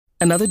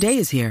Another day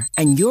is here,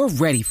 and you're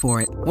ready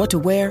for it. What to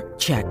wear?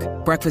 Check.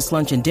 Breakfast,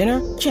 lunch, and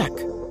dinner? Check.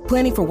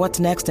 Planning for what's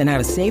next and how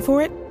to save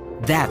for it?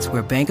 That's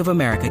where Bank of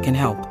America can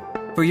help.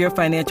 For your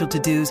financial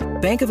to-dos,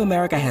 Bank of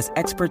America has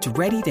experts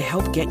ready to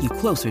help get you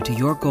closer to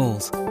your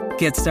goals.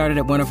 Get started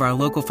at one of our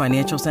local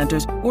financial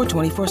centers or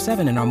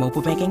 24/7 in our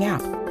mobile banking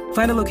app.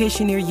 Find a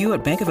location near you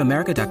at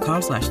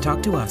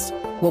bankofamerica.com/talktous.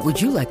 What would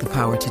you like the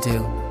power to do?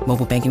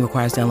 Mobile banking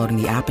requires downloading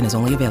the app and is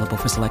only available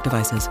for select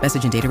devices.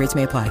 Message and data rates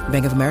may apply.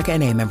 Bank of America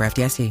N.A., member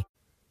FDIC.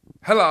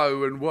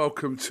 Hello and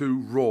welcome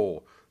to Raw,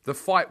 The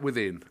Fight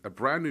Within, a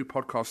brand new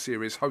podcast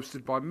series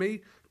hosted by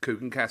me,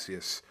 Coogan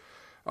Cassius.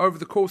 Over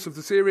the course of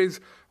the series,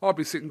 I'll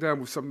be sitting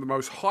down with some of the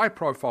most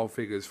high-profile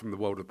figures from the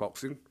world of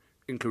boxing,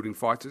 including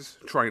fighters,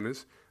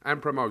 trainers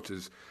and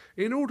promoters,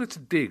 in order to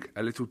dig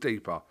a little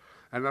deeper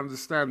and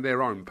understand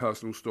their own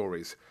personal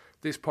stories.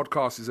 This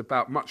podcast is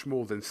about much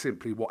more than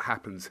simply what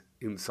happens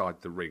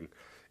inside the ring.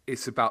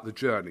 It's about the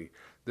journey,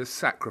 the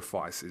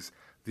sacrifices,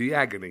 the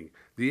agony,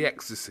 the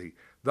ecstasy,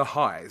 the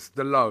highs,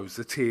 the lows,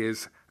 the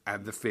tears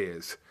and the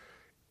fears.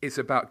 It's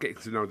about getting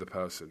to know the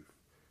person.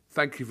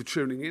 Thank you for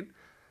tuning in,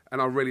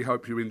 and I really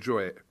hope you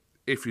enjoy it.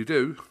 If you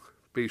do,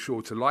 be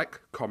sure to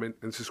like, comment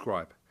and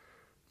subscribe.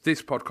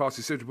 This podcast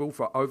is suitable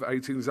for over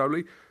 18s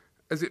only,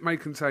 as it may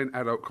contain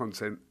adult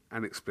content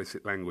and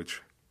explicit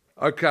language.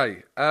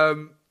 Okay,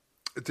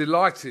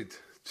 delighted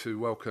to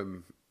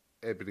welcome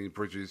Ebanie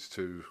Bridges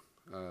to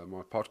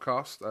my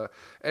podcast.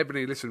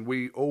 Ebanie, listen,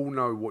 we all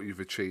know what you've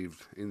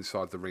achieved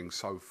inside the ring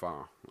so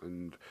far,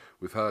 and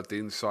we've heard the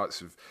insights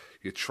of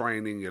your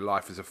training, your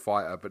life as a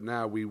fighter, but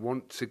now we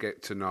want to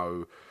get to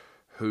know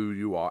who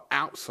you are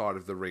outside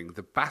of the ring,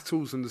 the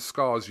battles and the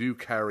scars you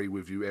carry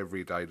with you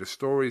every day, the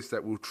stories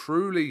that will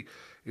truly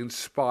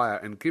inspire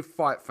and give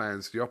fight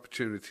fans the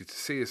opportunity to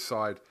see a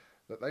side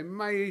that they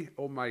may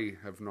or may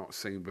have not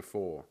seen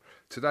before.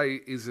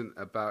 Today isn't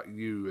about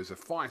you as a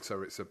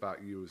fighter, it's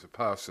about you as a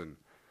person.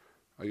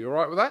 Are you all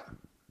right with that?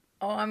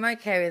 Oh, I'm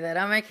okay with it.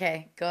 I'm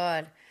okay.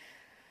 God.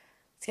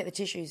 Let's get the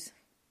tissues.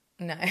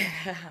 No.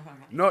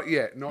 Not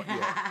yet.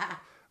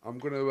 I'm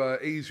going to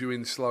ease you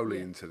in slowly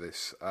into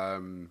this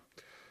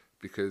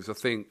because I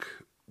think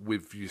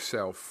with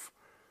yourself,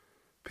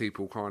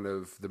 people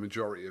the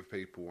majority of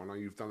people, I know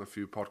you've done a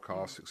few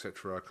podcasts,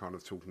 etc., kind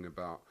of talking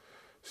about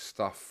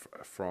stuff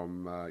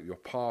from your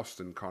past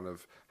and kind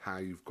of how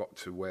you've got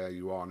to where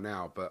you are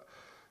now. But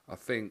I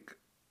think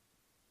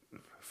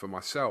for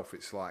myself,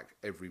 it's like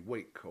every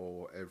week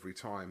or every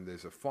time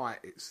there's a fight,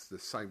 it's the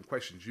same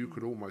questions. You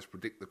could almost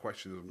predict the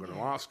questions I'm going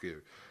to ask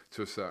you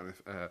to a certain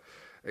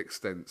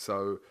extent.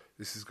 So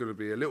this is going to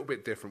be a little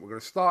bit different. We're going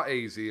to start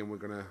easy and we're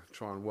going to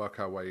try and work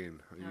our way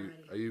in.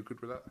 Are you good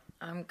with that?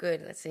 I'm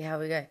good. Let's see how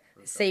we go.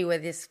 Okay. See where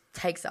this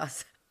takes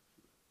us.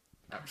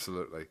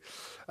 Absolutely.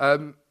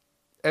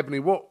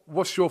 Ebanie,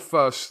 what's your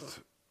first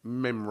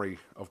memory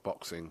of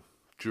boxing?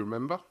 Do you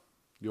remember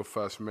your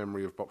first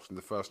memory of boxing,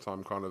 the first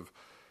time kind of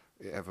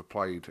it ever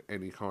played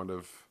any kind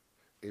of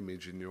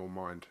image in your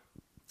mind?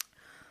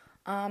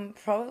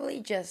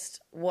 Probably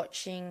just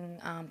watching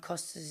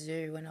Costa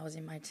Zoo when I was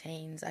in my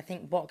teens. I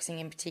think boxing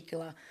in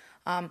particular.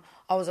 I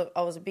was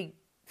a big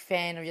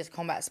fan of just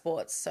combat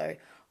sports, so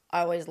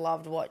I always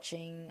loved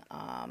watching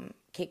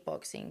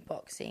kickboxing,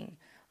 boxing,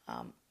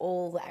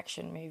 all the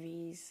action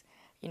movies.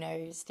 You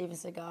know, Steven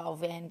Seagal,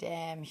 Van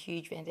Damme,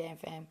 huge Van Damme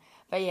fan.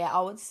 But yeah, I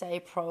would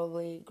say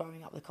probably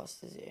growing up with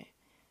Costa Zoo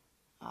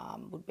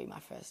would be my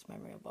first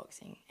memory of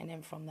boxing. And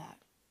then from that.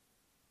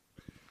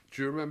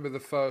 Do you remember the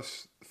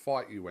first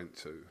fight you went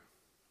to?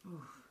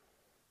 Oof.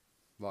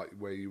 Like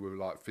where you were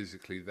like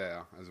physically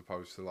there as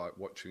opposed to like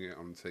watching it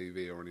on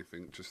TV or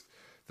anything? Just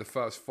the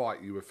first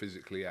fight you were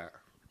physically at?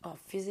 Oh,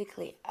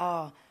 physically?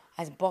 Oh,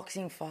 as a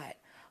boxing fight.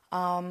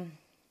 Oh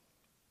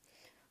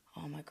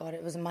my God,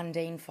 it was a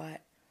Mundine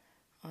fight.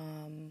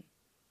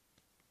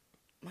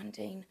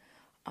 Mundine.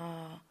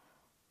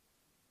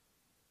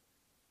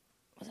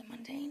 Was it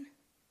Mundine?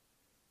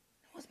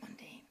 It was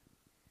Mundine.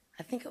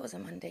 I think it was a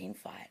Mundine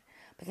fight.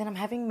 But then I'm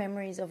having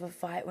memories of a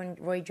fight when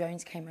Roy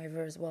Jones came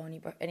over as well,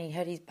 and he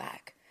hurt his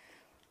back.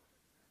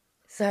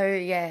 So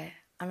yeah,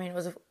 I mean it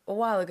was a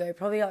while ago,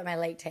 probably like my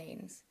late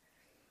teens.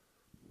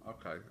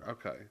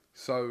 Okay.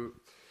 So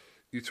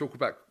you talk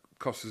about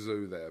Costa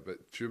Zoo there,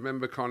 but do you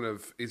remember kind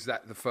of, is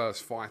that the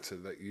first fighter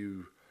that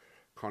you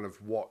kind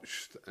of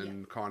watched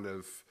and kind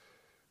of,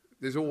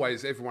 there's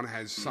always, everyone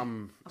has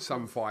some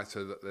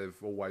fighter that they've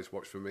always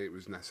watched. For me, it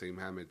was Nassim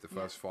Hamid, the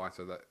first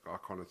fighter that I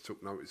kind of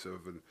took notice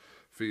of. And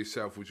for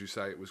yourself, would you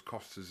say it was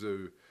Costa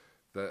Zoo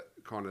that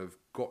kind of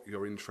got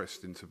your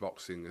interest into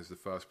boxing as the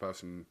first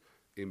person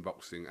in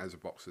boxing as a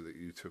boxer that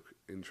you took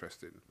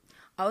interest in?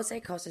 I would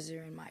say Costa Zoo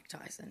and Mike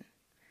Tyson.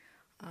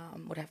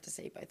 Would have to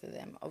say both of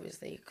them.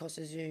 Obviously,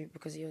 Costa Zoo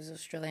because he was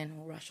Australian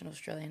or Russian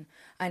Australian.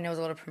 And there was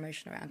a lot of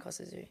promotion around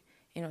Costa Zoo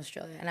in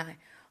Australia.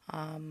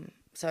 And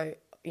so,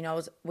 you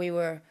know,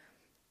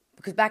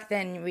 because back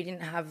then we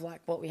didn't have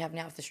like what we have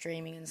now with the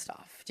streaming and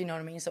stuff. Do you know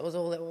what I mean? So it was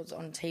all that was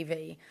on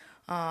TV.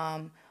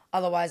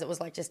 Otherwise, it was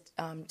like just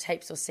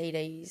tapes or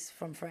CDs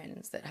from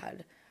friends that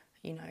had,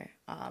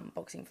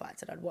 boxing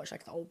fights that I'd watch,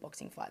 like the old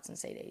boxing fights and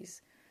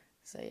CDs.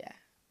 So yeah,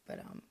 but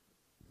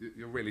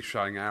You're really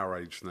showing our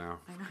age now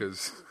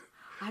because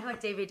I had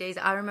like DVDs.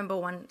 I remember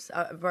once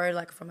I borrowed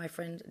like from my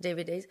friend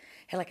DVDs.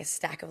 Had like a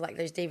stack of like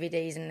those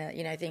DVDs and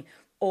the thing,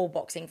 all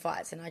boxing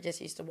fights, and I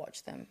just used to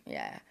watch them.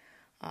 Yeah,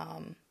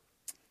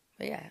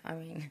 but yeah, I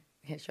mean,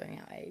 yeah, showing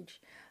our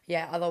age.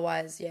 Yeah,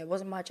 otherwise, yeah, it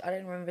wasn't much. I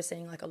don't remember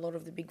seeing like a lot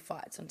of the big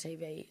fights on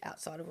TV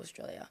outside of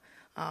Australia.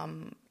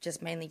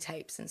 Just mainly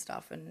tapes and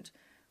stuff and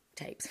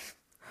tapes.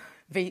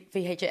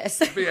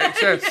 VHS.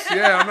 VHS,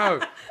 yeah, I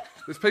know.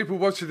 There's people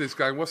watching this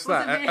going, what's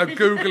that? And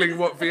Googling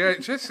what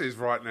VHS is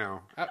right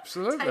now.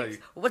 Absolutely. Tapes.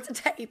 What's a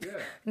tape?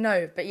 Yeah.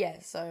 No, but yeah,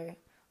 so,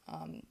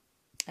 and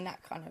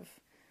that kind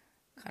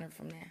of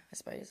from there, I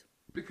suppose.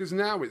 Because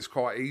now it's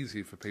quite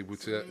easy for people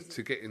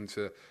to get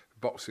into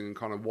boxing and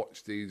kind of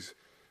watch these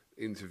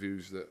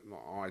interviews that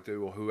I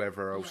do or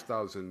whoever else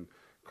does and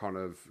kind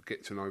of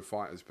get to know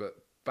fighters. But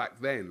back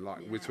then,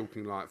 we're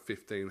talking like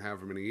 15,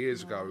 however many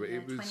years ago,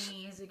 it was... 20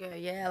 years ago,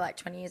 yeah, like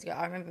 20 years ago.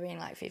 I remember being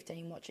like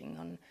 15 watching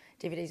on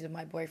DVDs with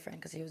my boyfriend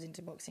because he was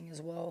into boxing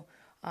as well,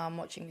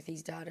 watching with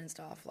his dad and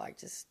stuff, like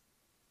just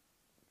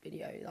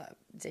video, like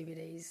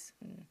DVDs.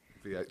 And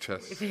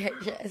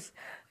VHS,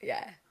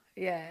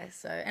 yeah,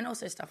 so, and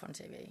also stuff on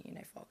TV,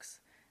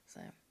 Fox,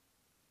 so.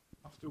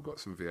 I've still got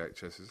some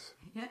VHSs.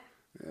 Yeah?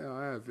 Yeah,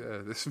 I have, yeah.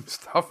 There's some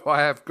stuff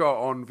I have got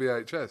on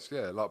VHS,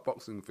 yeah, like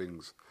boxing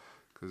things.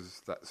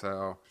 Because that's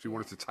how, if you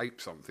wanted to tape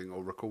something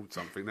or record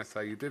something, that's how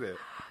you did it.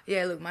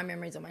 Yeah, look, my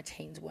memories of my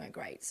teens weren't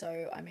great.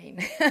 So, I mean,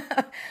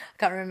 I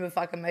can't remember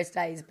fucking most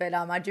days. But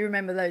I do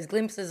remember those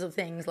glimpses of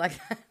things like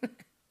that.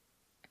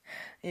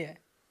 Yeah.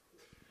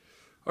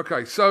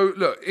 Okay, so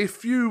look,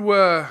 if you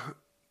were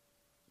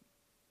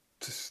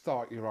to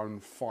start your own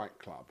fight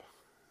club,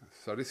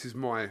 so this is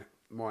my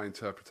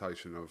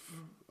interpretation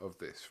of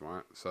this,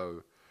 right?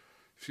 So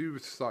if you were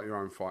to start your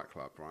own fight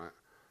club, right,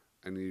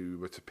 and you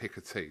were to pick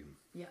a team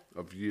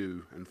of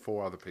you and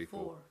 4 other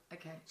people. 4,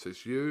 okay. So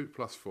it's you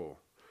plus 4.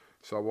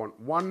 So I want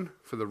 1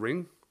 for the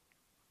ring,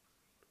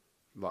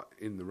 like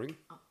in the ring.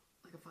 Oh,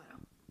 like a fighter.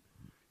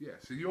 Yeah,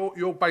 so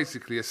you're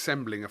basically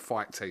assembling a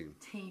fight team.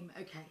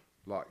 Okay.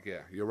 Like, yeah,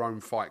 your own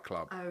fight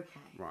club.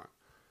 Okay. Right.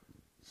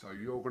 So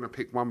you're going to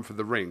pick 1 for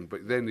the ring,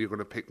 but then you're going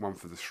to pick 1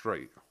 for the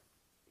street.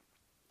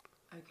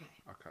 Okay.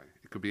 Okay.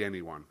 It could be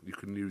anyone. You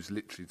can use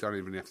literally, don't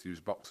even have to use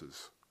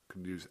boxers. You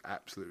can use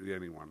absolutely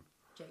anyone.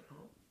 Jake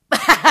Paul.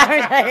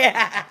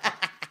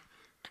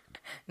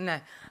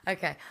 No.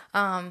 Okay.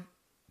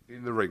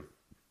 In the ring.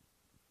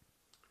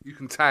 You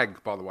can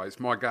tag, by the way. It's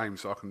my game,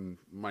 so I can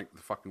make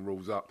the fucking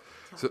rules up.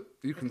 So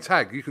you can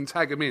tag. You can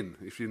tag them in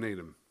if you need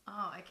them.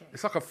 Oh, okay.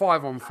 It's like a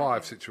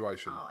 5-on-5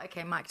 situation. Oh,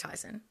 okay. Mike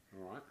Tyson.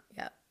 All right.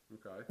 Yep.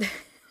 Okay.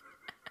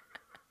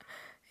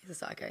 He's a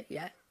psycho.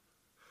 Yeah.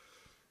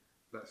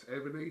 That's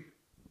Ebanie.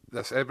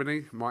 That's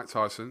Ebanie, Mike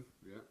Tyson.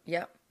 Yeah.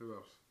 Yep. Who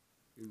else?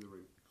 In the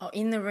ring. Oh,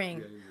 in the ring.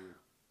 Yeah, in the ring.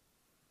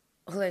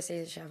 Julio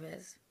Cesar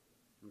Chavez.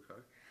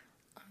 Okay.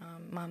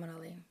 Muhammad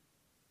Ali.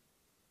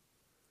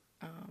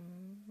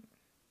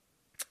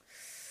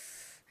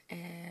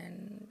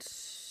 And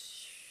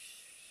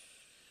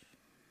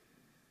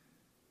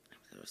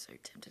I was so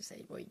tempted to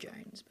say Roy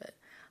Jones, but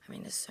I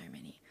mean, there's so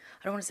many.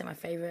 I don't want to say my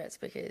favourites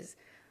because,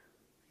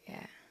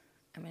 yeah,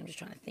 I mean, I'm just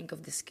trying to think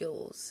of the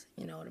skills,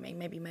 you know what I mean?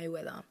 Maybe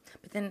Mayweather.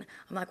 But then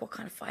I'm like, what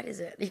kind of fight is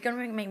it? You're going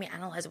to make me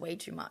analyse way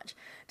too much.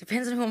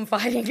 Depends on who I'm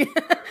fighting,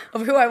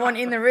 of who I want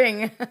in the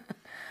ring,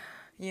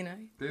 you know?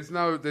 There's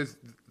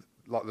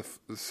like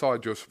the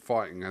side you're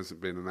fighting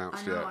hasn't been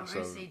announced yet. I'm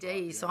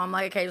OCD, so I'm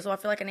like, okay, so I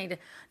feel like I need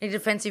a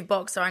defensive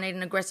boxer, I need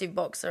an aggressive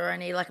boxer, I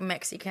need like a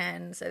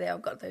Mexican. So there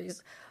I've got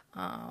those.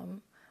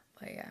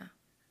 But yeah,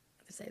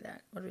 to say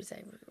that. What did we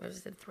say? What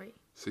was it? 3?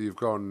 So you've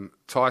gone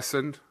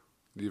Tyson,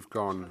 you've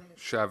gone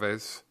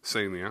Chavez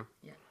Senior.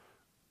 Yeah.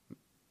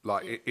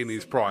 Like in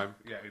his prime.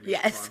 Yeah. In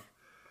his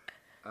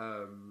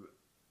prime.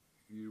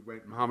 You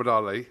went Muhammad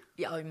Ali.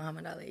 Yeah. Oh,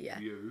 Muhammad Ali. Yeah.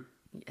 You.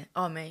 Yeah.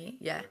 Oh, me.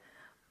 Yeah.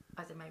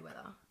 I said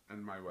Mayweather.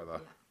 And Mayweather.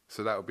 Yeah.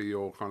 So that would be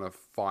your kind of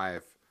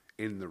 5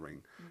 in the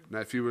ring. Now,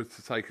 if you were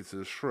to take it to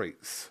the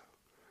streets,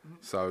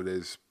 so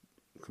there's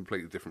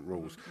completely different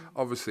rules.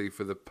 Obviously,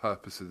 for the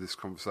purpose of this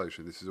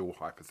conversation, this is all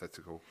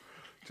hypothetical,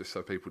 just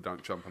so people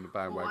don't jump on the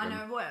bandwagon.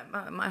 I know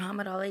what.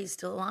 Muhammad Ali is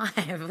still alive.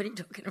 What are you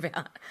talking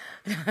about?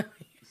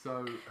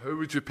 So, who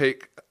would you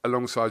pick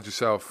alongside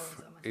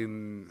yourself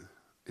in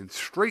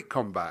street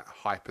combat,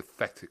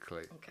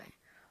 hypothetically? Okay.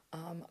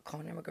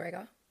 Conor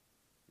McGregor.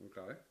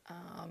 Okay.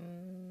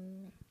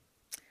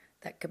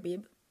 That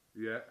Khabib.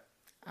 Yeah.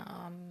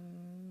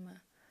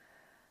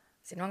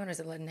 See, now I'm going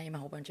to name a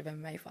whole bunch of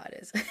MMA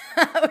fighters.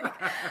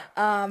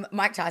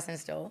 Mike Tyson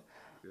still.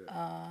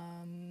 Yeah.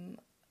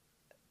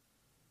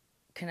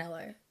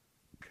 Canelo.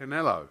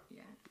 Canelo?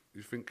 Yeah.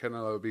 You think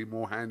Canelo would be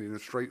more handy in a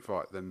street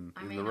fight than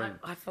in the ring?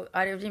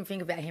 I didn't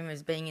think about him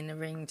as being in the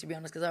ring, to be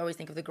honest, because I always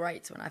think of the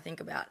greats when I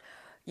think about,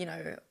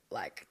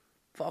 like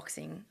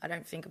boxing. I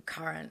don't think of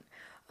current.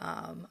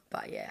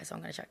 But yeah, so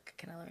I'm going to chuck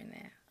Canelo in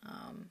there.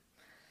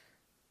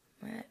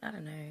 I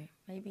don't know.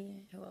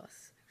 Maybe who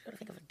else? got to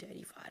think of a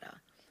dirty fighter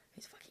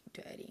who's fucking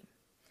dirty.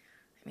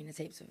 I mean, there's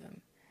heaps of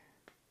them.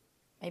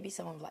 Maybe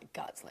someone with like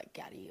guts, like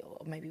Gaddy, or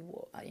maybe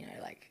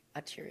like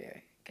Arturio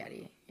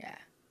Gaddy. Yeah.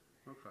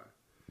 Okay.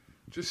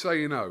 Just so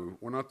you know,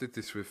 when I did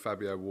this with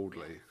Fabio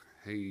Wardley,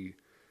 he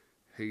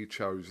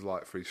chose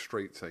like for his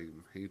street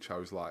team, he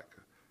chose like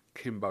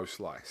Kimbo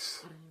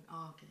Slice.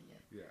 Oh, okay,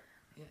 yeah.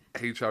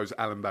 Yeah. He chose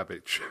Alan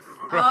Babbage.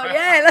 Oh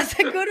yeah, that's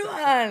a good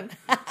one.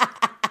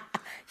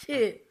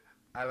 Shit.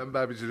 Alan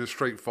Babbage in a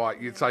street fight,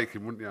 you'd take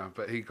him, wouldn't you?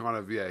 But he kind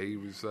of, he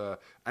was,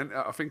 and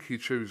I think he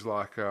chose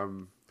like,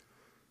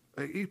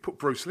 he put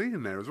Bruce Lee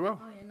in there as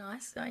well. Oh yeah,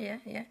 nice. Oh yeah.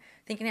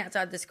 Thinking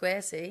outside the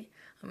square. See,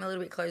 I'm a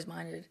little bit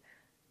closed-minded.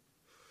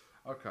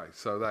 Okay,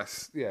 so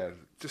that's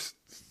just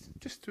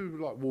to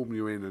like warm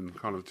you in and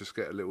kind of just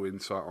get a little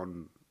insight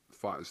on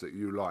fighters that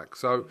you like.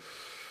 So,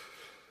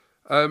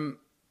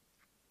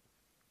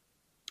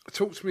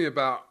 talk to me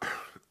about.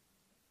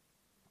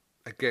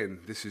 Again,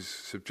 this is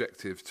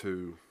subjective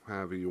to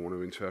however you want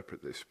to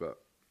interpret this, but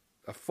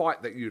a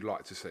fight that you'd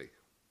like to see.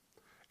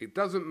 It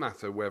doesn't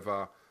matter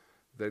whether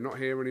they're not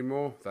here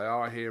anymore, they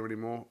are here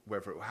anymore,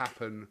 whether it will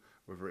happen,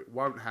 whether it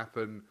won't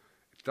happen.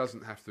 It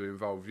doesn't have to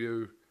involve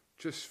you.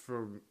 Just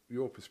from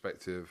your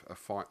perspective, a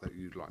fight that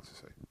you'd like to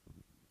see.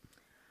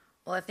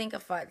 Well, I think a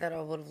fight that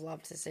I would have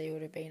loved to see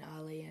would have been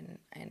Ali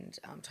and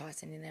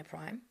Tyson in their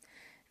prime.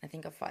 I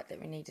think a fight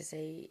that we need to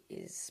see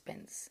is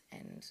Spence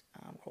and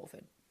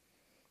Crawford.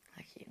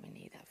 Like, yeah, we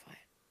need that fight.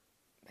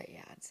 But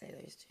yeah, I'd say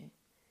those two.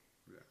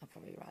 Yeah. I'll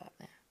probably right up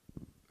there.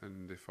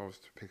 And if I was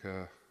to pick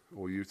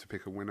you to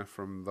pick a winner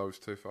from those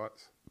two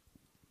fights?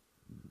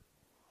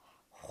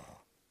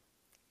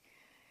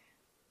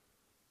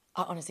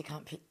 I honestly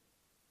can't pick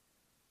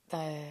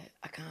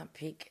I can't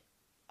pick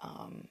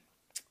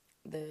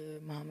the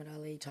Muhammad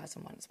Ali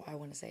Tyson one. That's why I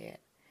want to see it.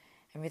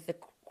 And with the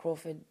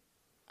Crawford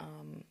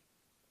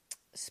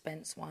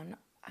Spence one,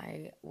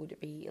 I would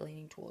be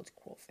leaning towards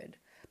Crawford.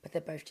 But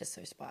they're both just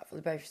so spiteful.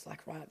 They're both just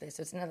like right up there.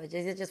 So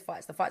these are just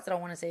fights. The fights that I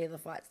want to see are the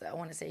fights that I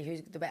want to see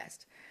who's the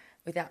best.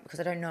 Because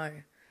I don't know,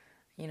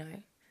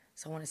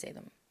 so I want to see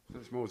them. So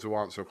it's more to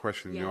answer a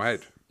question in your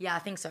head. Yeah, I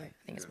think so. I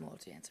think it's more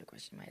to answer a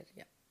question in my head.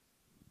 Yeah.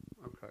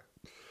 Okay.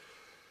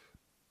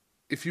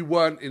 If you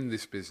weren't in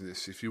this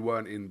business, if you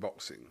weren't in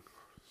boxing,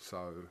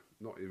 so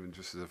not even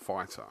just as a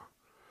fighter,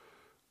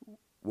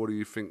 what do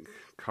you think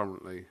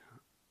currently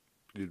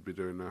you'd be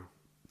doing now?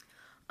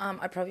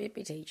 I'd probably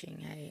be teaching,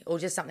 hey, or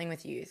just something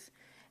with youth.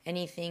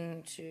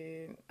 Anything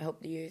to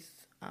help the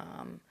youth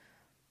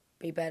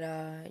be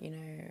better,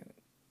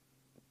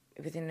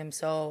 within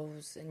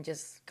themselves, and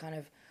just kind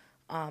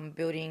of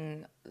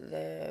building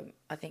the,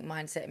 I think,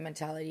 mindset and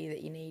mentality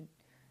that you need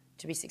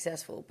to be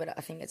successful. But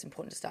I think it's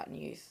important to start in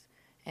youth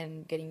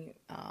and getting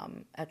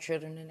our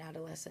children and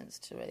adolescents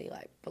to really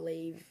like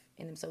believe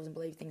in themselves and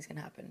believe things can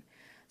happen.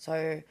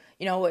 So,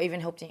 or even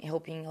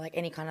helping like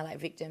any kind of like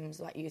victims,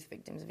 like youth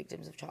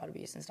victims of child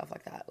abuse and stuff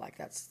like that. Like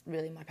that's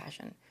really my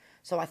passion.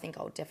 So I think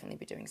I would definitely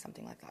be doing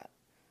something like that.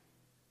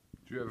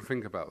 Do you ever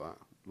think about that?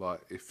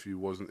 Like if you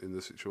wasn't in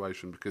the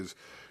situation, because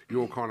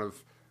your kind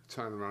of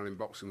turnaround in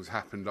boxing has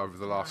happened over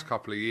the last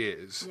couple of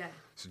years. Yeah.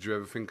 So do you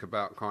ever think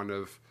about kind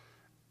of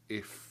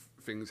if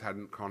things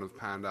hadn't kind of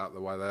panned out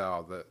the way they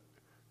are, that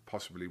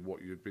possibly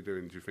what you'd be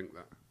doing? Do you think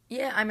that?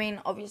 Yeah, I mean,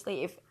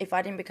 obviously, if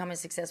I didn't become as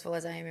successful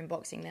as I am in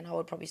boxing, then I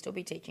would probably still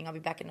be teaching. I'll be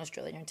back in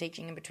Australia and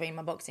teaching in between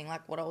my boxing,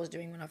 like what I was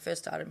doing when I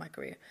first started my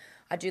career.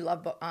 I do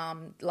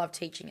love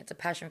teaching. It's a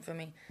passion for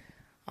me.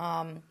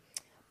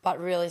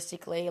 But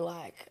realistically,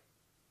 like,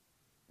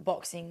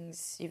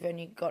 boxing's, you've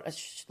only got a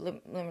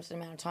limited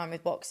amount of time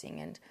with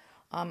boxing. And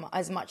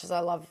as much as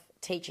I love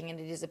teaching and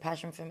it is a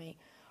passion for me,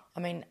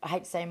 I mean, I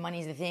hate to say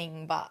money's the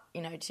thing, but,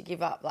 to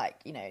give up,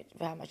 like,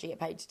 for how much you get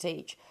paid to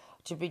teach,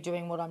 to be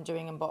doing what I'm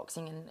doing in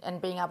boxing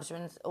and being able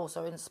to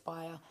also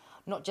inspire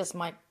not just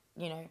my,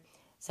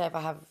 say if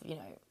I have,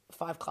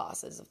 5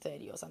 classes of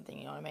 30 or something,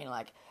 you know what I mean?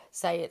 Like,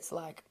 say it's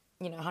like,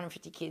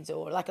 150 kids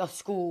or like a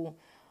school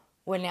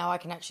where now I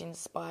can actually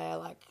inspire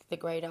like the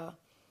greater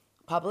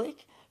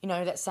public,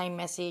 that same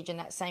message and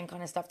that same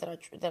kind of stuff that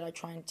I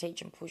try and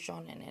teach and push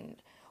on and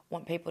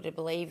want people to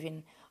believe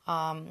in.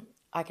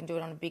 I can do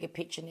it on a bigger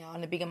picture now,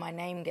 and the bigger my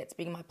name gets,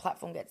 bigger my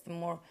platform gets, the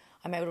more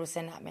I'm able to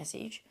send that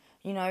message,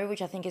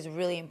 which I think is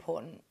really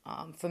important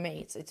for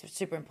me. It's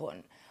super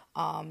important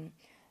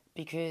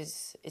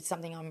because it's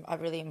something I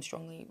really am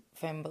strongly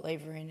firm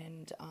believer in.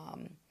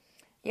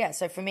 And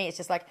so for me, it's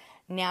just like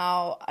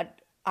now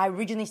I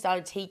originally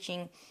started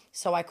teaching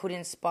so I could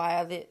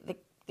inspire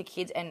the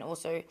kids and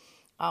also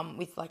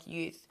with like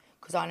youth,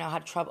 because I know I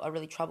had a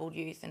really troubled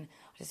youth, and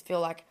I just feel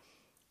like,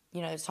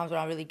 there's times when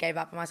I really gave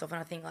up on myself,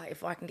 and I think like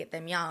if I can get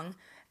them young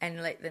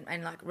and let them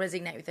and like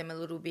resonate with them a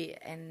little bit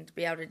and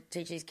be able to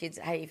teach these kids,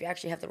 hey, if you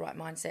actually have the right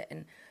mindset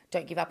and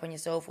don't give up on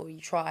yourself or you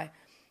try,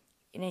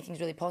 anything's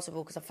really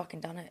possible, because I've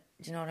fucking done it.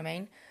 Do you know what I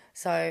mean?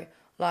 So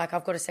like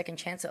I've got a second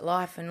chance at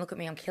life, and look at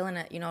me, I'm killing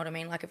it. You know what I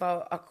mean? Like if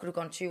I could have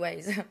gone 2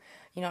 ways,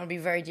 it'd be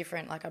very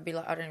different. Like I'd be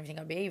like, I don't even think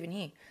I'd be even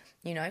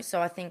here.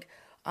 So I think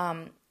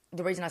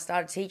the reason I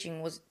started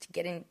teaching was to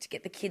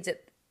get the kids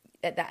at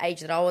at that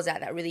age that I was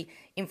at, that really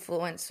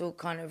influential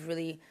kind of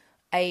really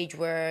age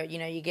where, you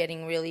know, you're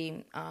getting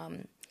really, I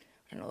don't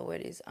know what the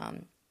word is,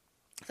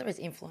 somebody's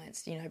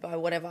influenced, you know, by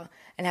whatever,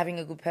 and having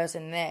a good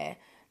person there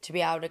to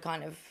be able to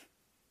kind of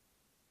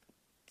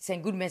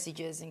send good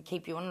messages and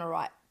keep you on the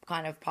right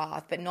kind of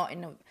path, but not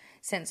in a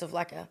sense of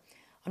like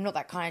I'm not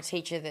that kind of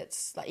teacher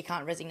that's like you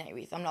can't resonate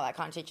with. I'm not that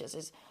kind of teacher.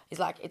 It's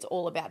like it's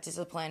all about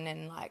discipline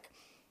and like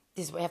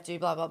this is what you have to do,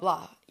 blah, blah,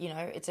 blah. You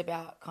know, it's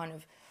about kind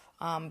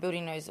of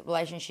building those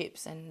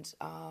relationships and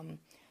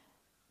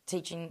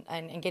teaching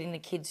and getting the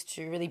kids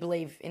to really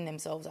believe in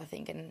themselves, I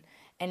think.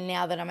 And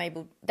now that I'm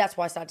able, that's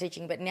why I started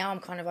teaching. But now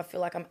I feel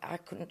like I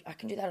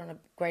can do that on a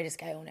greater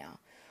scale now,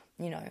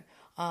 you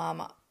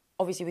know.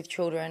 Obviously with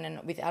children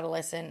and with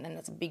adolescent, and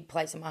that's a big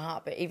place in my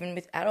heart, but even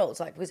with adults,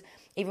 like, because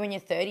even when you're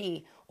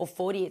 30 or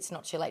 40, it's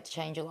not too late to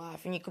change your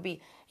life. And you could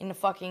be in the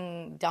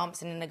fucking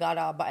dumps and in the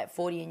gutter, but at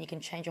 40 and you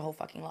can change your whole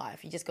fucking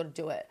life. You just got to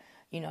do it,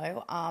 you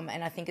know.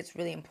 And I think it's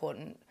really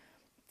important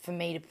for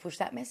me to push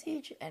that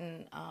message.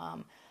 And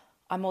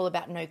I'm all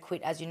about no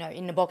quit, as you know.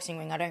 In the boxing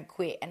ring, I don't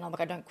quit. And I'm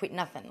like, I don't quit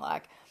nothing.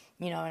 Like,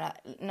 you know, and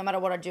no matter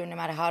what I do, no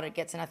matter how hard it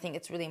gets. And I think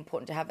it's really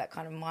important to have that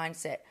kind of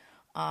mindset.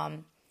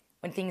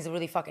 When things are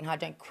really fucking hard,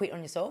 don't quit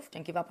on yourself.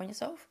 Don't give up on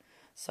yourself.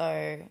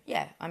 So,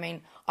 yeah, I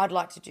mean, I'd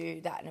like to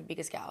do that on a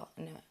bigger scale.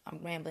 And I'm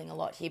rambling a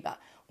lot here, but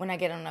when I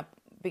get on a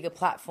bigger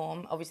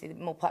platform, obviously the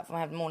more platform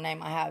I have, the more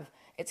name I have,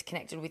 it's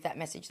connected with that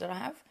message that I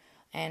have.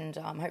 And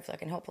hopefully I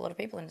can help a lot of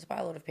people and inspire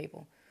a lot of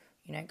people.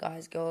 You know,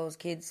 guys, girls,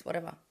 kids,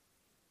 whatever.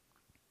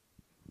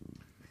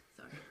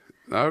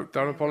 No,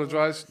 don't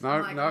apologise.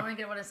 No, I don't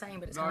get what I'm saying,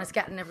 but it's kind of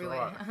scatting everywhere.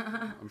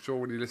 Right. I'm sure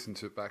when you listen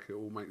to it back, it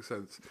all makes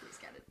sense.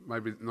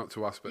 Maybe not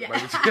to us, but yeah.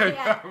 maybe to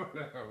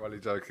you. I'm only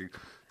joking.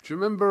 Do you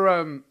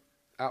remember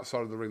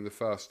outside of the ring the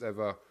first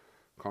ever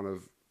kind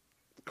of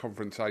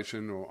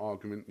confrontation or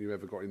argument you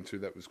ever got into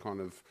that was kind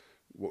of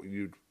what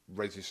you'd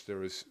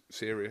register as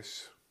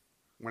serious,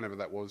 whenever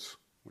that was,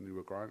 when you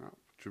were growing up?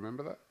 Do you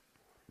remember that?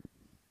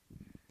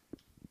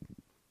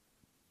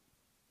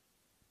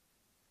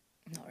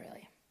 Not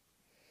really.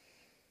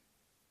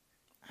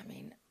 I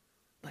mean,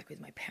 like with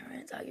my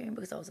parents arguing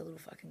because I was a little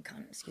fucking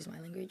cunt, excuse my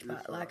language,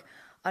 but like,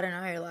 I don't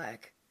know,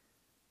 like.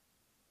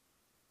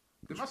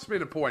 There must have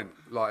been a point,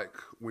 like,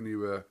 when you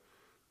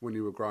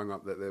were growing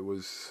up that there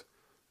was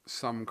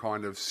some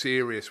kind of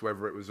serious,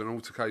 whether it was an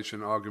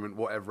altercation, argument,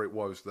 whatever it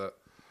was, that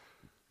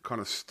kind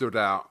of stood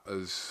out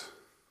as,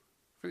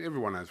 I think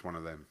everyone has one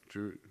of them.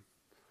 You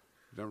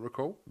don't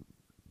recall?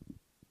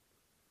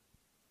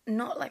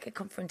 Not like a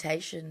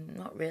confrontation,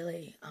 not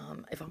really,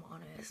 if I'm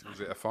honest.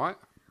 Was it a fight?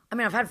 I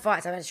mean, I've had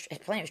fights. I've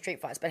had plenty of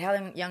street fights. But how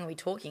young are we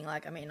talking?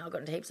 Like, I mean, I got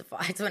into heaps of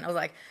fights when I was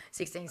like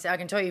 16, so I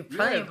can tell you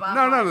plenty of bar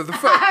No, the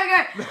first.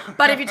 Okay.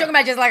 But if you're talking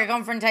about just like a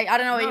confrontation, I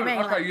don't know what you mean.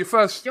 Okay, like, you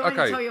first. Do you want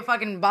me okay. to tell you a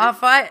fucking bar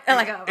fight?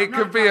 Like, it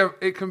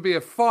can be a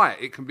fight.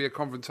 It can be a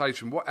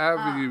confrontation.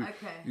 Whatever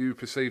you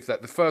perceive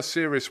that. The first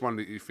serious one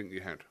that you think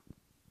you had.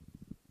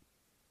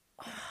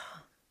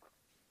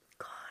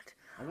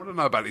 I want to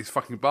know about these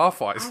fucking bar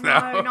fights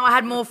now. No, I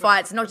had more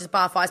fights, not just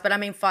bar fights, but I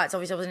mean fights.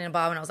 Obviously, I wasn't in a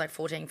bar when I was like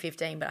 14,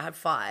 15, but I had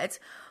fights.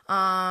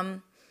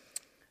 Fuck,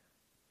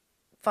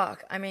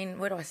 I mean,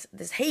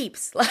 there's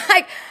heaps.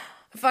 Like,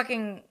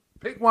 fucking...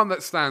 Pick one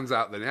that stands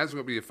out then. It hasn't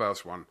got to be your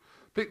first one.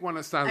 Pick one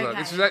that stands out.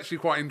 This is actually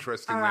quite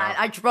interesting now. All right,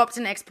 I dropped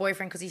an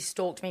ex-boyfriend because he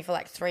stalked me for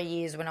like 3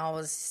 years when I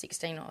was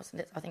 16.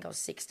 I think I was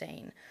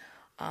 16.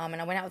 And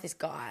I went out with this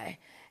guy.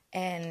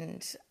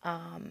 And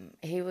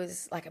he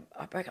was like,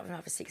 I broke up with him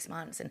after 6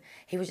 months, and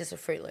he was just a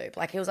Fruit Loop.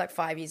 Like, he was like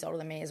 5 years older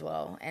than me as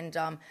well. And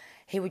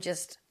he would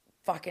just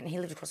he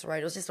lived across the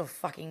road. It was just a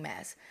fucking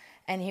mess.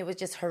 And he would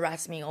just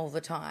harass me all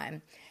the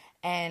time.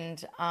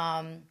 And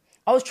I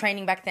was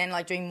training back then,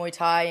 like doing Muay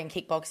Thai and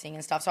kickboxing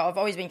and stuff. So I've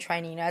always been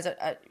training,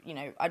 you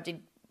know, I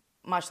did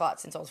martial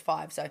arts since I was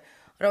 5. So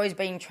I'd always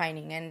been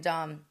training.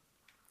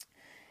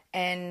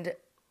 And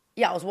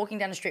yeah, I was walking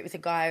down the street with a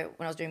guy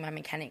when I was doing my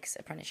mechanics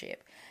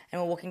apprenticeship,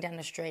 and we're walking down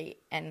the street,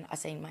 and I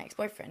seen my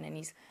ex-boyfriend, and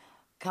he's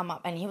come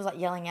up, and he was like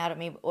yelling out at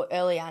me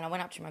earlier, and I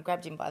went up to him, I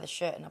grabbed him by the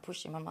shirt, and I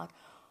pushed him. I'm like,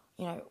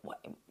 you know,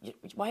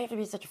 why you have to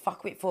be such a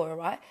fuckwit for,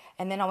 right?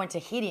 And then I went to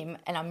hit him,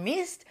 and I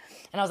missed,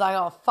 and I was like,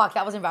 oh fuck,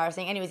 that was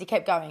embarrassing. Anyways, he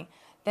kept going.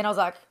 Then I was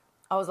like,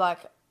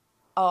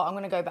 oh, I'm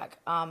gonna go back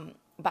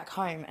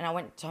home, and I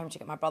went home to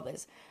get my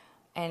brothers,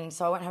 and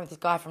so I went home with this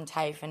guy from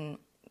TAFE and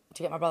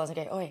to get my brothers, and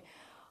go, oi,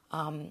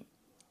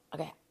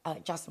 okay,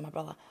 Justin, my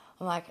brother.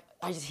 I'm like,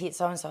 I just hit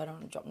so-and-so. I don't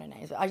want to drop no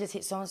names, but I just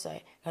hit so-and-so.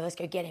 Go, let's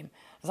go get him.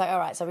 I was like, all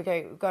right. So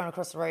we're going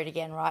across the road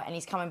again, right? And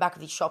he's coming back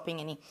with his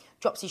shopping, and he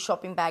drops his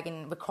shopping bag,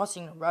 and we're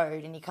crossing the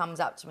road, and he comes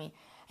up to me,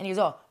 and he goes,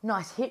 oh,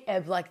 nice hit,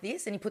 Eb, like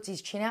this. And he puts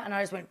his chin out, and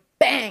I just went,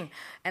 bang,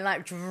 and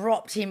like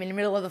dropped him in the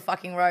middle of the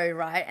fucking road,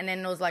 right? And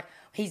then it was like,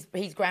 his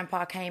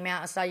grandpa came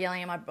out and started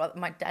yelling at my brother.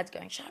 My dad's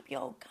going, shut up, you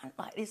old cunt.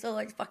 Like, this all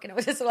like fucking, it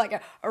was just like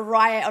a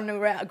riot on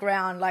the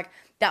ground. Like,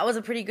 that was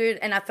a pretty good,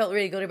 and I felt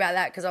really good about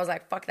that because I was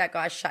like, fuck that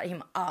guy, shut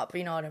him up,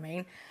 you know what I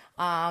mean?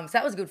 So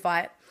that was a good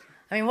fight.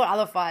 I mean, what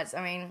other fights?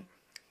 I mean,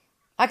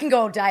 I can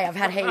go all day. I've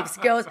had heaps.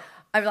 Girls,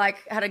 I've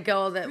like had a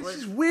girl that This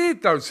is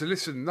weird though to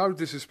listen, no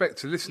disrespect,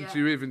 to listen to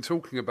you even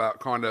talking about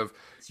kind of,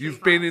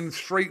 you've been in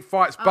street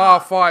fights, bar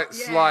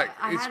fights, like,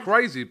 it's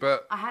crazy,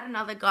 but... I had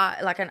another guy,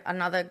 like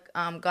another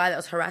guy that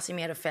was harassing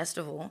me at a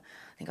festival.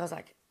 I think I was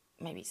like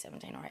maybe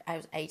 17 or I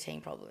was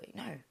 18 probably.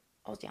 No,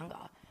 I was younger.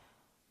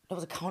 It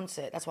was a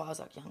concert, that's why I was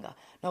like younger.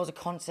 No, it was a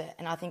concert,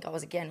 and I think I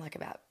was again like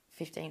about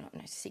 15,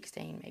 no,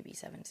 16, maybe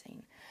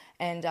 17.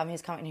 And he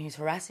was coming and he was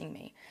harassing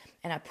me,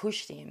 and I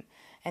pushed him.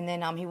 And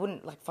then he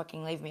wouldn't like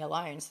fucking leave me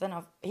alone. So then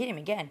I hit him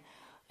again.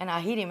 And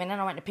I hit him, and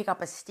then I went to pick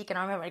up a stick, and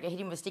I remember I hit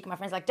him with a stick, and my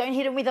friend's like, don't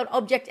hit him with an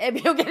object, Eb,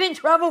 you'll get in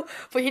trouble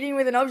for hitting him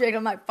with an object.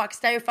 I'm like, fuck,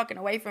 stay fucking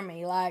away from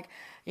me. Like,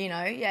 you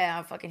know, yeah,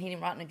 I fucking hit him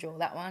right in the jaw,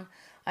 that one.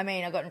 I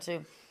mean, I got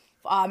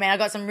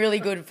some really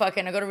good I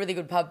got a really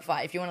good pub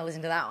fight, if you want to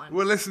listen to that one.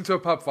 We'll listen to a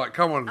pub fight,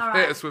 come on, right,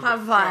 hit us with pub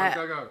it. fight.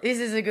 Go. This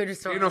is a good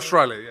story. In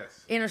Australia,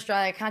 yes. In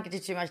Australia, I can't get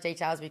into too much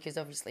details because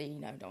obviously,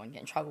 you know, don't want to get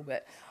in trouble,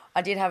 but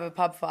I did have a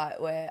pub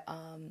fight where...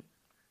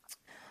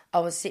 I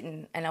was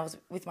sitting and I was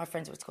with my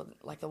friends. It was called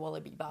like the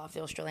Wallaby Bar. If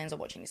the Australians are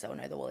watching this, they'll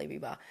know the Wallaby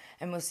Bar.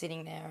 And we're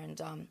sitting there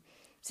and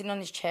sitting on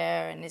this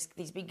chair, and there's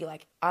these big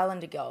like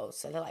Islander girls.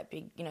 So they're like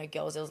big, you know,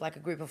 girls. There was like a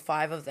group of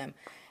 5 of them,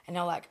 and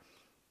they're like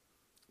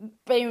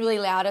being really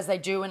loud as they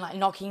do and like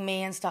knocking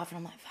me and stuff. And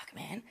I'm like, fuck,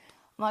 man.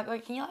 I'm like, oh,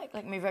 can you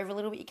like move over a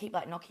little bit? You keep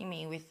like knocking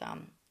me with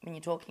when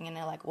you're talking. And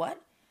they're like,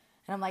 what?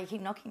 And I'm like, you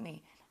keep knocking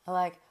me. They're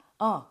like,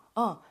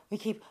 we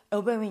keep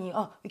elbowing you.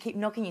 We keep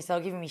knocking you. So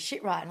they're giving me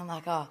shit, right? And I'm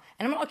like, And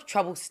I'm not like a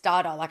trouble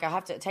starter. Like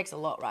it takes a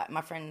lot, right?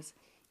 My friends,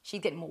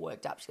 she's getting more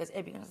worked up. She goes,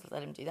 Eb, you're going to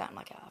let him do that? I'm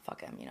like, fuck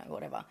him, you know,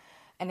 whatever.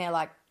 And they're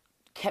like,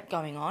 kept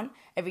going on.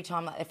 Every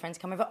time like their friends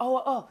come over,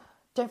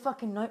 don't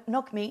fucking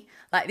knock me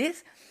like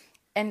this.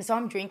 And so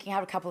I'm drinking, I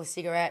have a couple of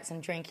cigarettes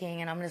and drinking.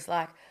 And I'm just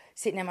like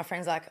sitting there. My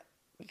friend's like,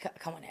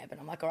 come on, Eb.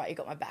 And I'm like, all right, you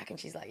got my back. And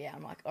she's like, yeah.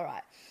 I'm like, all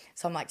right.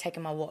 So I'm like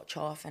taking my watch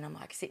off and I'm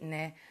like sitting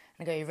there.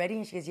 And I go, you ready?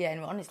 And she goes, yeah.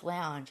 And we're on this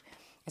lounge.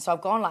 And so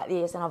I've gone like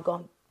this and I've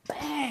gone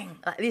bang,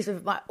 like this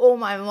with all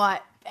my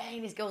might,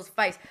 bang this girl's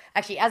face.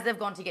 Actually, as they've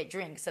gone to get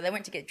drinks. So they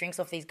went to get drinks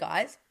off these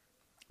guys.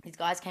 These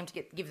guys came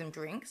to give them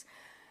drinks.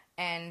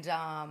 And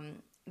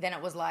then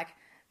it was like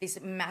this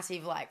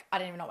massive, like, I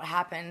don't even know what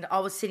happened. I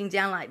was sitting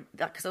down like,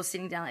 because I was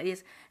sitting down like this.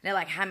 And they're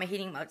like hammer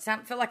hitting. It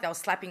felt like they were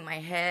slapping my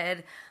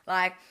head.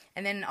 Like,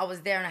 and then I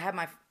was there and I had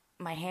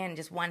my hand,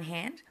 just one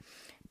hand.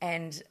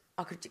 And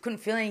I couldn't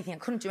feel anything. I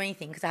couldn't do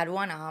anything because I had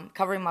one arm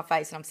covering my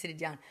face and I'm sitting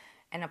down.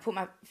 And I put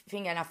my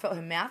finger and I felt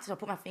her mouth. So I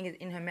put my finger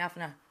in her mouth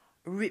and I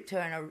ripped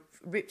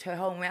her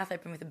whole mouth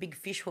open with a big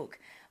fish hook.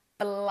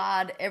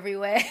 Blood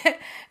everywhere.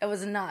 It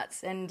was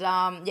nuts. And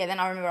then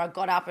I remember I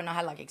got up and I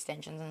had like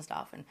extensions and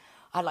stuff. And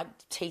I had like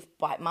teeth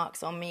bite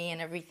marks on me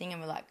and everything.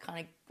 And we like kind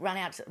of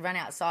ran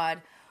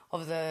outside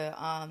of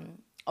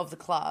the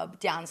club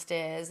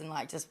downstairs and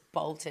like just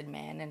bolted,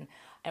 man. And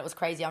it was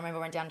crazy. I remember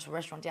I went down to a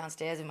restaurant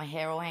downstairs with my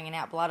hair all hanging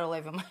out, blood all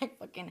over my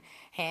fucking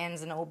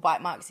hands and all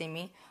bite marks in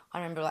me. I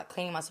remember like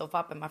cleaning myself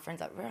up and my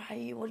friend's like, where are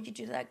you? What did you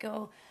do to that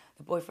girl?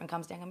 The boyfriend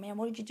comes down and, man,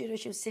 what did you do to her?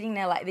 She was sitting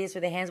there like this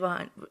with her hands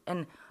behind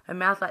and her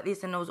mouth like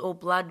this and there was all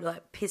blood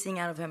like pissing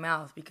out of her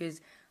mouth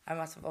because I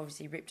must have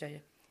obviously ripped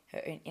her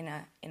in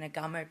a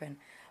gum open.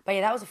 But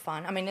yeah, that was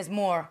fun. I mean, there's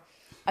more.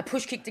 I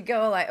push kicked a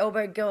girl, I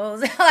elbowed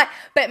girls.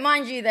 But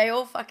mind you, they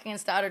all fucking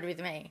started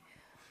with me.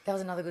 That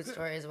was another good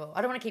story as well.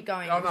 I don't want to keep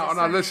going.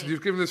 No, listen,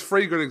 you've given us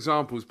 3 good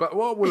examples, but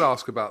what we'll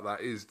ask about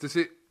that is, does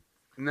it,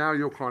 now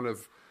you're kind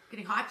of...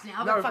 Getting hyped now,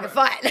 I'm going to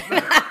fucking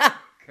fight.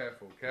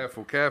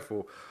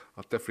 Careful.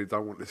 I definitely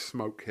don't want this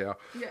smoke here.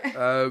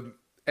 Yeah.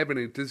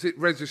 Ebanie, does it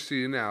register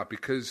you now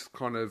because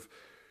kind of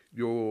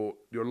your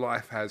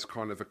life has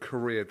kind of a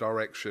career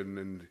direction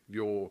and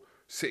you're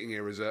sitting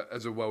here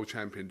as a world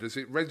champion? Does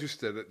it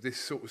register that this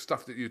sort of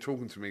stuff that you're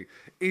talking to me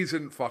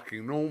isn't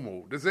fucking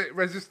normal? Does it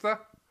register?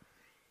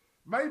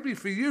 Maybe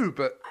for you,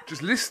 but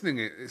just listening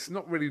it's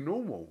not really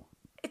normal.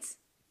 It's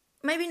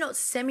maybe not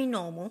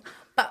semi-normal,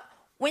 but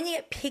when you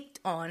get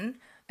picked on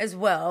as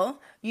well,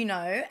 you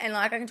know, and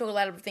like I can talk a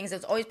lot of things.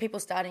 There's always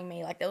people starting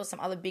me. Like there was some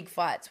other big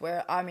fights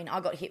where, I mean, I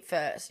got hit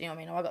first, you know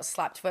what I mean? Or I got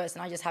slapped first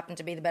and I just happened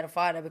to be the better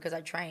fighter because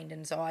I trained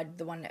and so I'm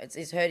the one that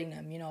is hurting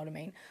them, you know what I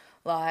mean?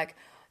 Like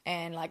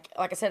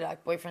I said,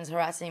 like boyfriend's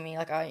harassing me.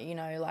 Like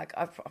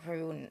I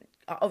probably wouldn't.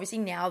 Obviously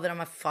now that I'm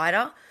a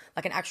fighter,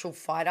 like an actual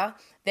fighter,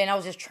 then I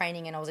was just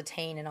training and I was a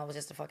teen and I was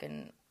just a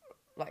fucking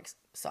like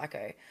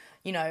psycho.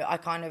 You know, I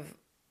kind of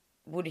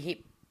would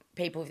hit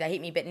people if they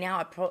hit me, but now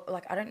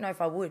I don't know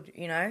if I would,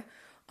 you know.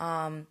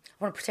 I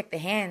want to protect the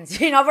hands.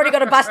 You know, I've already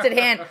got a busted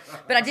hand.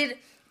 But I did,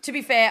 to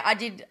be fair,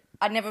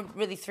 I never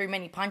really threw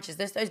many punches.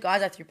 Those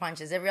guys I threw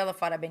punches. Every other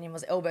fight I've been in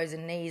was elbows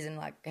and knees and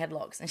like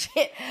headlocks and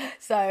shit.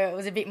 So it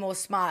was a bit more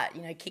smart,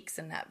 you know, kicks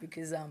and that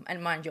because,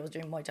 and mind you, I was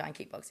doing Muay Thai and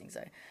kickboxing,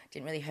 so it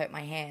didn't really hurt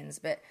my hands.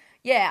 But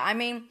yeah, I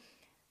mean,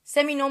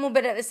 semi-normal,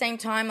 but at the same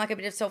time, like a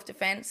bit of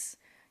self-defense.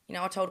 You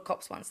know, I told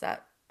cops once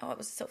that, it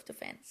was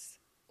self-defense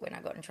when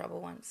I got in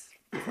trouble once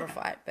for a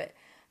fight. But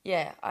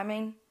yeah, I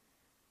mean,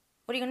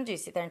 what are you going to do?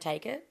 Sit there and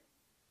take it?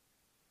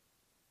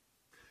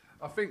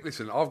 I think,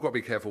 listen, I've got to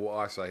be careful what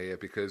I say here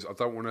because I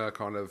don't want to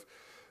kind of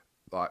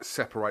like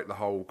separate the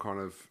whole kind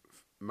of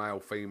male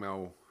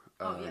female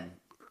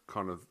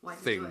kind of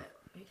thing.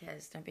 Who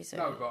cares? Don't be so.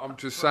 No, but I'm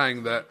just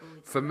saying that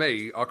for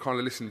me, I kind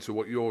of listen to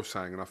what you're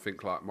saying, and I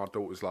think like my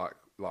daughter's like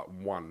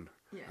one,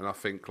 and I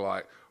think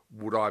like,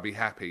 would I be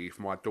happy if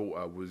my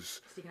daughter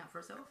was Sticking up for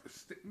herself?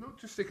 Not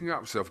just sticking up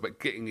for herself, but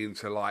getting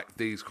into like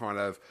these kind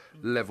of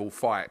level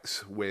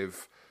fights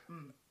with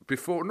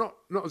before, not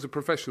as a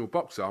professional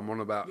boxer. I'm on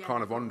about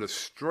kind of on the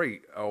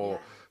street or.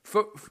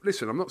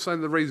 Listen, I'm not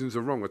saying the reasons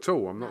are wrong at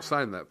all. I'm not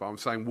saying that, but I'm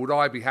saying, would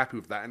I be happy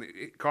with that? And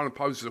it kind of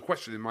poses a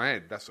question in my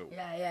head. That's all.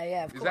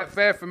 Yeah. Of course. Is that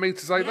fair for me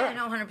to say that?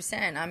 Yeah, no,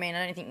 100%. I mean,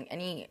 I don't think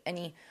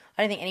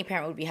any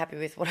parent would be happy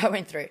with what I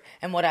went through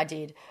and what I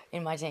did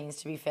in my teens.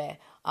 To be fair,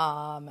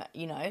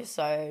 you know.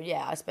 So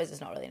yeah, I suppose it's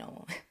not really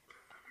normal.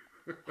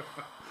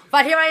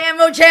 But here I am,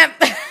 world champ.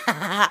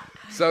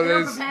 So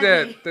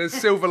there's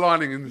silver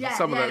lining in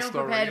some of that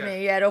story.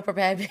 It all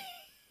prepared me.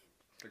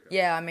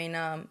 Yeah, I mean,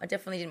 I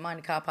definitely didn't mind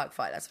a car park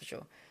fight, that's for sure.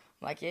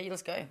 I'm like, yeah,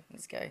 let's go,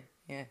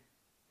 yeah.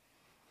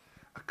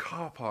 A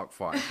car park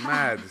fight, it's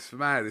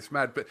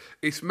mad. But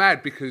it's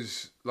mad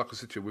because, like I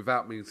said to you,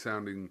 without me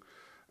sounding,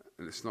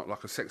 and it's not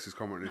like a sexist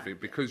comment or anything,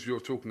 because you're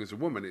talking as a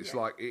woman, it's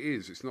like, it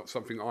is. It's not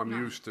something I'm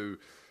used to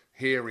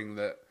hearing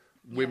that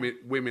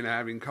women are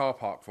having car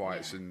park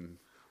fights and...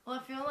 Well,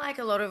 I feel like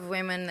a lot of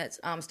women that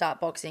start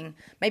boxing,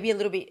 maybe a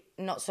little bit,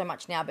 not so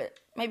much now, but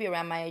maybe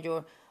around my age or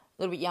a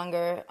little bit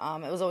younger,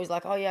 it was always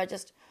like, oh yeah, I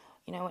just,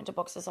 went to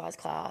boxercise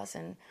class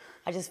and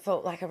I just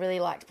felt like I really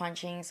liked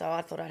punching, so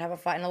I thought I'd have a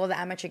fight. And a lot of the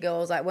amateur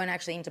girls weren't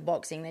actually into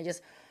boxing. They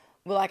just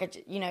were like,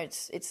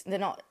 it's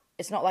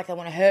not like they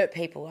want to hurt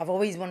people. I've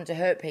always wanted to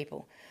hurt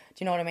people.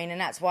 Do you know what I mean? And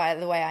that's why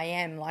the way I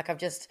am. Like I've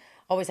just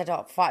always had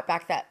to fight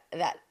back that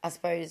I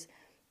suppose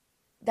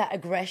that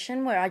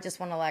aggression where I just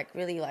want to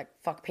really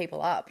fuck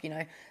people up.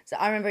 So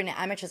I remember in the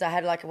amateurs, I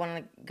had one of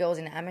the girls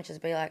in the amateurs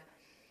be like,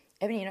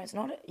 Ebanie, it's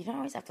not, you don't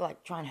always have to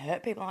try and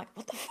hurt people. I'm like,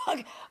 what the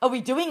fuck are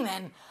we doing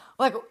then?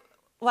 If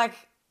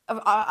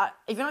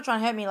you're not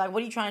trying to hurt me, what are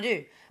you trying to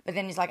do? But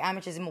then it's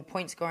amateurs and more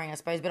point scoring, I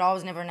suppose. But I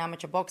was never an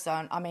amateur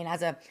boxer. I mean,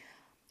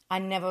 I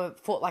never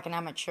fought like an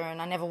amateur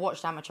and I never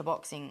watched amateur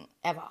boxing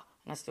ever.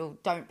 And I still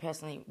don't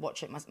personally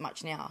watch it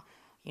much now,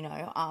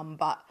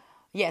 but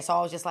yeah, so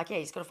I was just like, yeah,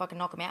 he's got to fucking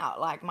knock him out.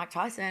 Like Mike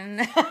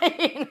Tyson,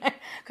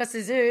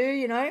 Costa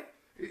Zoo,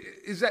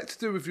 Is that to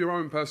do with your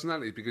own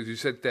personality? Because you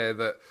said there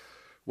that,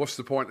 what's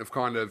the point of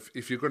kind of,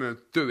 if you're going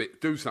to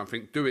do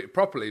something, do it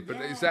properly. But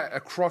is that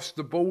across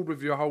the board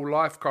with your whole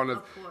life, kind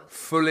of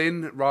full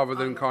in rather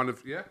than kind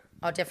of, yeah?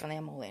 Oh, definitely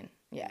I'm all in.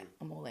 Yeah,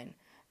 I'm all in.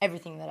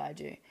 Everything that I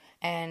do.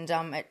 And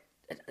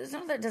it's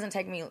not that it doesn't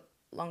take me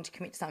long to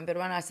commit to something, but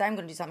when I say I'm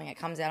going to do something, it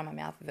comes out of my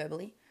mouth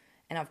verbally.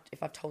 And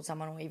if I've told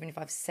someone or even if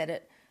I've said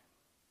it,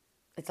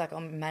 it's like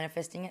I'm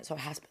manifesting it, so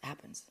it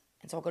happens.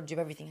 And so I've got to do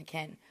everything I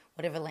can,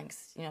 whatever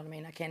lengths,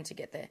 I can to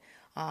get there.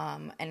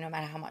 And no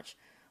matter how much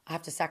I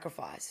have to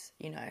sacrifice,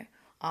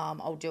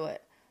 I'll do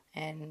it.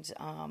 And,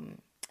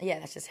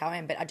 that's just how I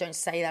am. But I don't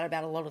say that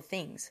about a lot of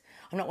things.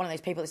 I'm not one of those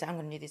people that say, I'm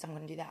going to do this, I'm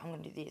going to do that, I'm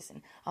going to do this.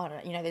 And, I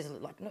don't know, there's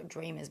not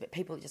dreamers, but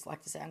people just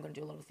like to say, I'm going to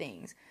do a lot of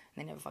things.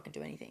 And they never fucking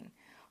do anything.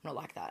 I'm not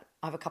like that.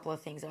 I have a couple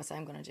of things that I say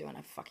I'm going to do and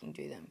I fucking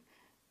do them.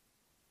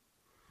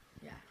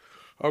 Yeah.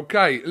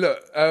 Okay,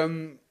 look,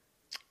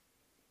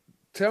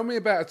 tell me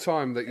about a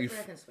time that you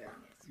can swear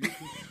on this. You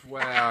can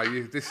swear.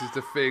 This is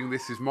the thing.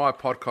 This is my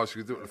podcast.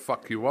 You can do what the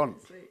fuck you want.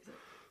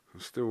 I'm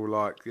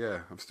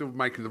still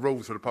making the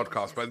rules for the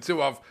podcast, but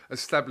until I've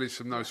established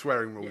some no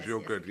swearing rules,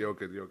 you're good.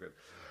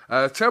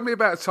 Tell me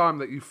about a time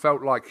that you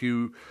felt like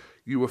you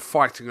were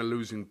fighting a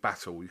losing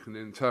battle. You can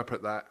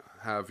interpret that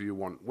however you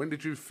want. When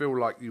did you feel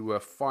like you were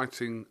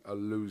fighting a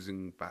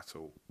losing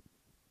battle?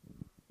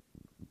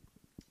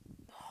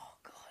 Oh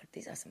God,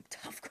 these are some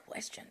tough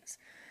questions.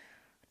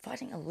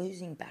 Fighting a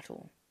losing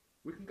battle.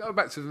 We can go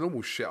back to the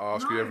normal shit I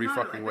ask you every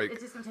fucking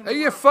week. Are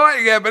you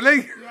fighting,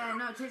 Ebanie? Yeah,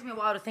 no, it takes me a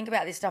while to think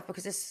about this stuff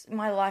because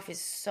my life is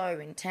so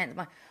intense.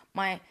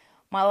 My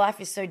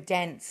life is so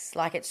dense.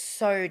 It's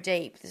so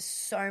deep. There's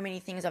so many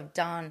things I've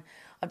done.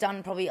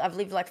 I've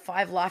lived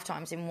 5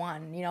 lifetimes in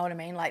one. You know what I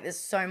mean? There's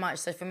so much.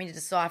 So for me to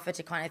decipher,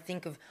 to kind of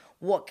think of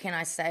what can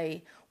I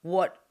say,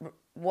 what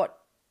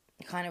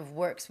kind of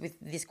works with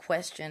this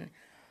question,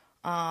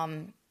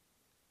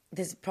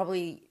 there's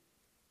probably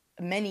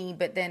many,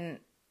 but then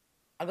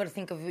I've got to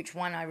think of which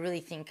one I really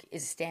think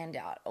is a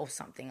standout or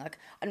something.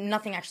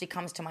 Nothing actually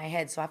comes to my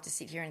head, so I have to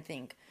sit here and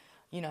think,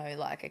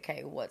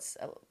 okay, what's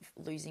a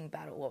losing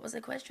battle? What was the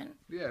question?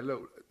 Yeah,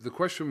 look, the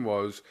question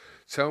was,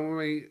 tell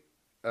me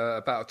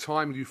about a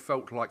time you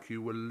felt like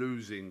you were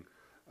losing,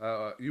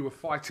 you were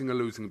fighting a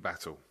losing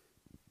battle.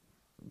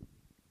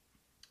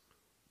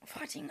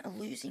 Fighting a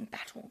losing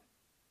battle?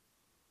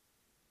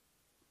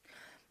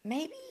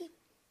 Maybe...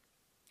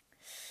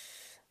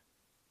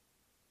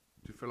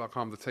 Do you feel like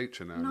I'm the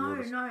teacher now?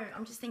 No,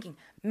 I'm just thinking.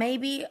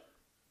 Maybe,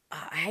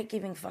 I hate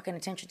giving fucking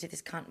attention to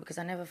this cunt because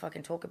I never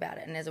fucking talk about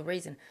it, and there's a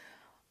reason.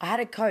 I had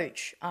a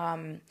coach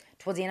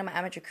towards the end of my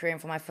amateur career and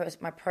for my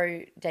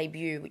pro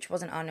debut, which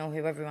wasn't Arnold,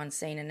 who everyone's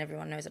seen and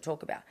everyone knows I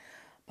talk about.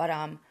 But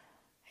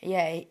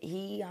Yeah,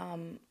 he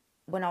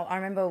when I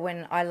remember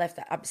when I left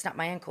that, I snapped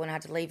my ankle and I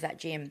had to leave that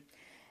gym,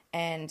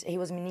 and he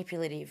was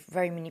manipulative,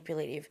 very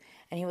manipulative,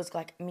 and he was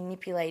like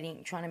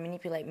trying to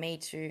manipulate me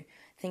to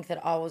think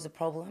that I was a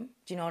problem.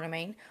 Do you know what I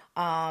mean?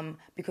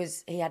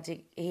 Because he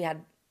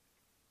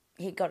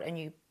got a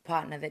new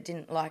partner that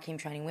didn't like him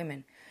training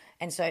women,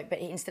 and so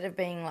instead of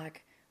being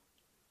like,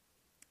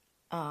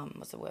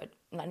 what's the word?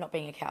 Like not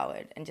being a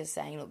coward and just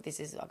saying, look,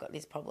 I got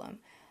this problem.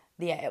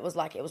 Yeah, it was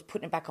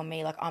putting it back on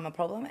me like I'm a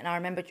problem. And I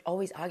remember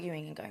always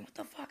arguing and going, what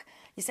the fuck?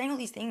 You're saying all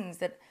these things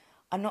that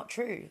are not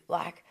true,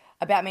 like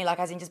about me, like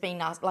as in just being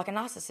like a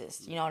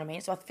narcissist, you know what I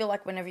mean? So I feel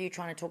like whenever you're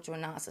trying to talk to a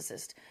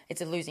narcissist,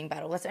 it's a losing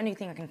battle. That's the only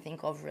thing I can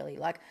think of really.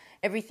 Like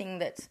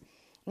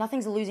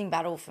nothing's a losing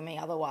battle for me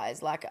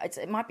otherwise. Like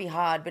it might be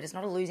hard, but it's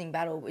not a losing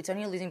battle. It's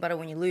only a losing battle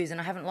when you lose,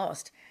 and I haven't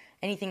lost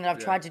anything that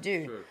I've tried to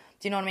do. Sure.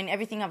 Do you know what I mean?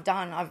 Everything I've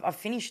done, I've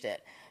finished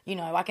it. You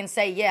know, I can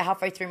say, yeah,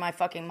 halfway through my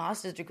fucking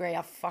master's degree,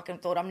 I fucking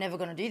thought I'm never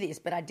going to do this,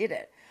 but I did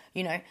it.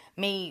 You know,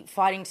 me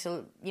fighting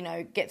to, you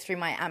know, get through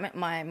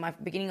my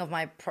beginning of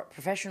my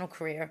professional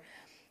career,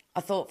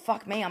 I thought,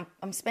 fuck me,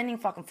 I'm spending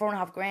fucking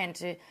 $4,500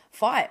 to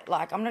fight.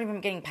 Like, I'm not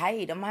even getting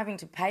paid. I'm having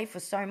to pay for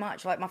so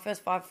much. Like, my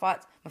first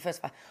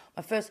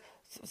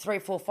 3 or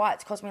 4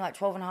 fights cost me like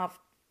 12.5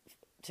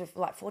 to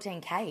like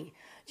 14K. Do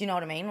you know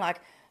what I mean?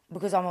 Like,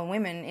 because I'm a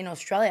woman in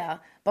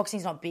Australia,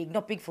 boxing's not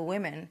big for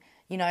women,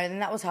 you know,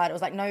 and that was hard. It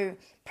was like no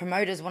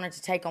promoters wanted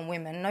to take on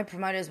women. No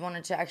promoters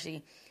wanted to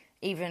actually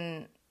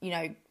even, you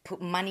know,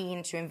 put money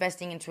into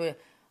investing into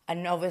a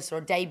novice or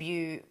a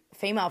debut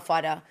female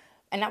fighter.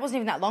 And that wasn't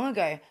even that long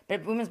ago.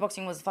 But women's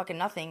boxing was fucking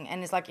nothing.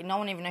 And it's like no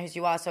one even knows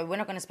who you are. So we're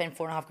not going to spend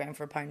 $4,500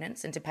 for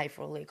opponents and to pay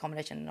for all the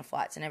accommodation and the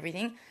flights and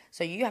everything.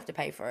 So you have to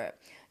pay for it,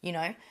 you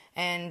know.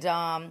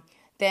 And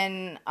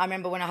then I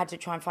remember when I had to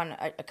try and find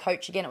a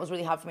coach again, it was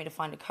really hard for me to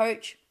find a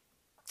coach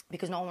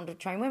because no one wanted to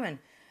train women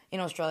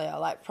in Australia,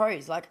 like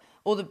pros. Like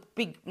all the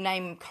big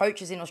name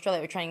coaches in Australia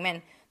were training men.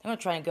 They're going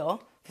to train a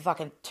girl for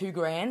fucking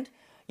 $2,000.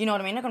 You know what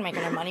I mean? They're not going to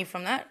make no money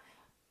from that.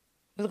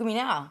 But look at me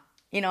now.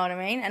 You know what I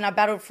mean? And I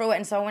battled through it,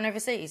 and so I went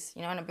overseas,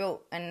 you know, and I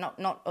built, and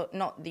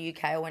not the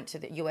UK. I went to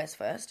the US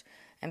first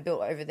and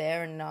built over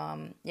there, and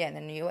and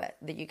then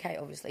the UK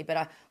obviously. But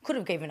I could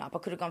have given up. I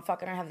could have gone,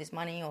 fuck, I don't have this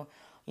money, or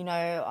you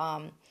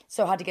know,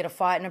 so hard to get a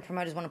fight, and the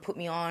promoters want to put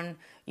me on,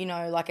 you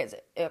know, like I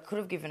could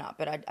have given up,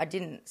 but I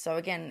didn't. So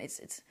again,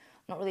 it's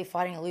not really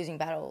fighting a losing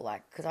battle,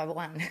 like because I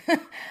won.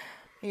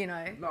 You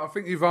know. No, I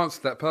think you've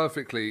answered that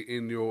perfectly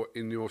in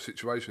your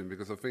situation,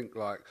 because I think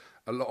like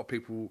a lot of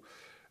people.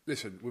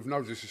 Listen, with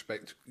no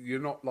disrespect, you're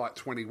not like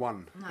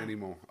 21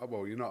 anymore. Oh,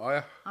 well, you're not, are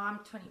you? I'm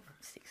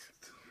 26.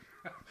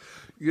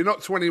 You're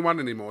not 21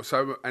 anymore,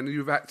 so and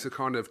you've had to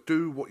kind of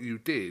do what you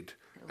did,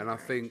 and I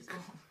think...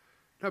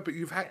 No, but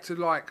you've had to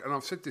and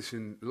I've said this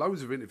in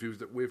loads of interviews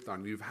that we've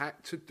done, you've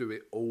had to do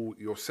it all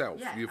yourself.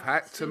 Yeah, you've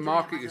had to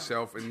market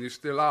yourself, and you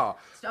still are.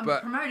 I'm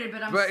promoted,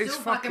 but I'm still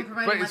fucking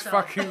promoting myself.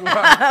 But it's fucking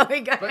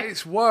worked. But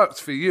it's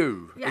worked for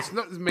you. Yeah. It's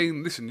not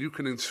listen, you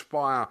can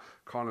inspire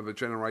kind of a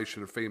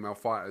generation of female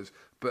fighters,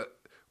 but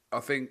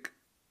I think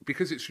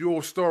because it's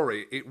your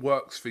story, it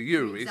works for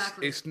you.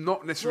 Exactly. It's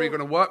not necessarily going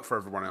to work for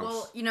everyone else.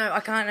 Well, you know,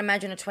 I can't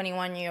imagine a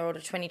 21-year-old, a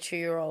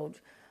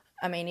 22-year-old,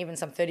 I mean, even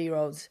some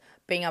 30-year-olds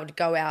being able to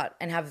go out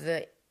and have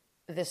the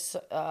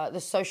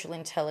social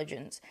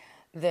intelligence,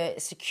 the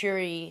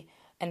security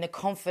and the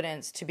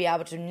confidence to be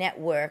able to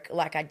network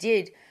like I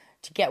did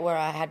to get where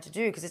I had to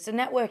do. Because it's a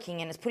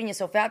networking and it's putting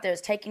yourself out there.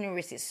 It's taking a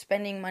risk. It's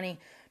spending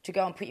money to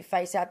go and put your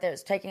face out there.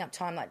 It's taking up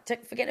time. Like,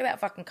 forget about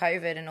fucking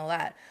COVID and all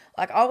that.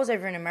 Like, I was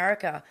over in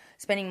America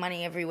spending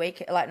money every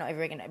week, like not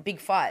every weekend,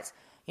 big fights.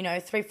 You know,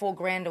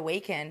 $3-4 a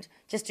weekend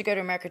just to go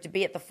to America to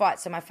be at the fight,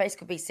 so my face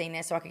could be seen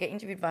there, so I could get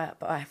interviewed by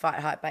Fight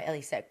Hype by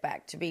Ellie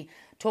Seckback, to be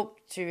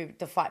talked to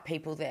the fight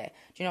people there.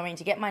 Do you know what I mean?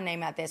 To get my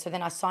name out there. So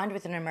then I signed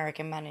with an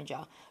American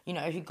manager, you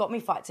know, who got me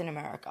fights in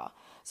America.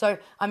 So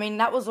I mean,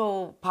 that was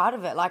all part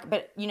of it. Like,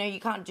 but you know, you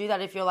can't do that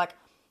if you're like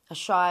a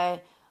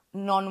shy,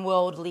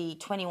 non-worldly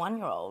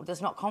 21-year-old that's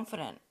not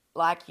confident.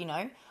 Like, you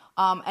know.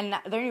 And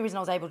the only reason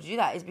I was able to do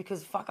that is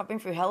because, fuck, I've been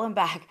through hell and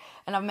back,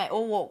 and I've met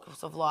all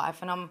walks of life,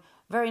 and I'm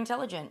very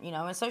intelligent, you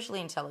know, and socially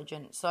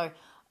intelligent. So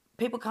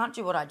people can't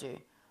do what I do.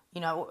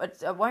 You know,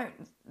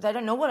 they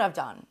don't know what I've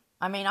done.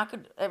 I mean,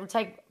 it would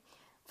take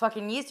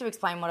fucking years to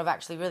explain what I've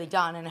actually really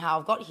done and how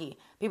I've got here.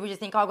 People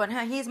just think,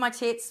 here's my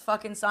tits,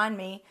 fucking sign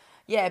me.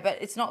 Yeah,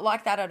 but it's not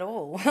like that at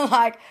all.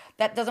 Like,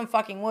 that doesn't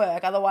fucking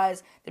work.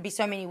 Otherwise, there'd be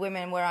so many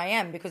women where I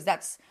am, because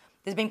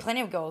there's been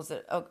plenty of girls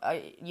that,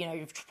 you know,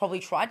 you've probably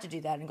tried to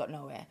do that and got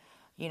nowhere,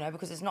 you know,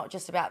 because it's not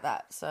just about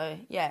that. So,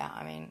 yeah,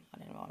 I mean, I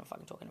don't know what I'm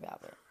fucking talking about,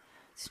 but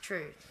it's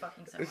true. It's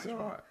fucking so much.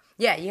 All right.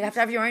 Yeah, you have to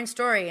have your own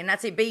story, and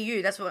that's it. Be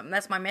you.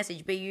 That's my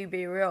message. Be you,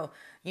 be real.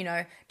 You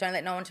know, don't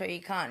let no one tell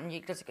you can't, and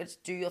you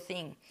just do your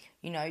thing.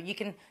 You know, you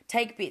can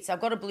take bits.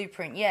 I've got a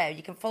blueprint. Yeah,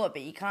 you can follow it,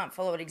 but you can't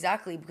follow it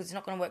exactly because it's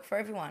not going to work for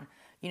everyone.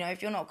 You know,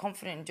 if you're not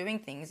confident in doing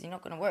things, you're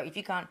not going to work. If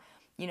you can't,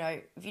 you know,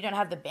 if you don't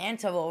have the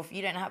banter, or if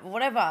you don't have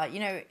whatever, you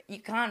know, you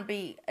can't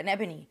be an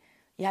Ebanie.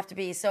 You have to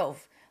be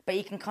yourself. But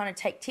you can kind of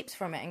take tips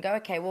from it and go,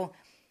 okay, well,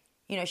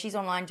 she's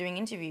online doing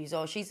interviews,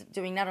 or she's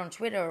doing that on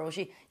Twitter, or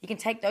you can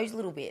take those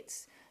little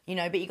bits,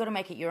 but you got to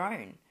make it your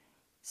own.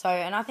 So,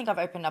 and I think I've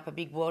opened up a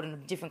big world and a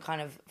different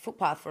kind of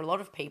footpath for a lot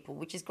of people,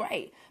 which is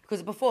great.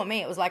 Because before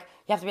me, it was like,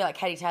 you have to be like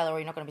Katie Taylor or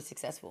you're not going to be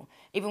successful.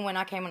 Even when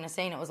I came on the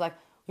scene, it was like,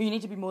 well, you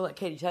need to be more like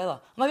Katie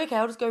Taylor. I'm like, okay,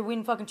 I'll just go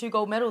win fucking 2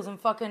 gold medals and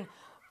fucking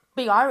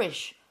be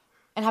Irish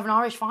and have an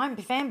Irish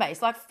fan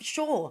base. Like,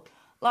 sure.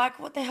 Like,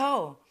 what the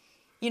hell?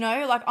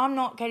 Like, I'm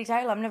not Katie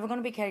Taylor. I'm never going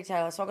to be Katie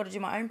Taylor, so I've got to do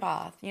my own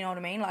path. You know what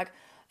I mean? Like,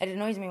 it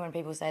annoys me when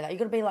people say that. You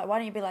got to be like, why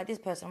don't you be like this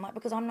person? I'm like,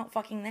 because I'm not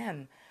fucking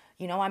them.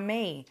 I'm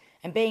me.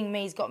 And being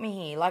me's got me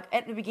here. Like,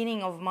 at the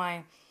beginning of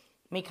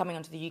me coming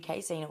onto the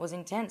UK scene, it was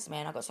intense,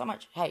 man. I got so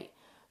much hate.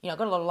 I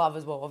got a lot of love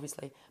as well,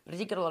 obviously. But I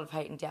did get a lot of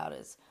hate and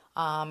doubters.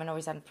 And I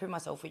always had to prove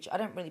myself, which I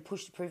don't really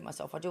push to prove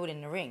myself. I do it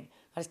in the ring.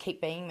 I just keep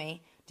being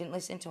me. Didn't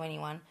listen to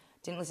anyone.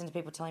 Didn't listen to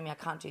people telling me I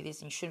can't do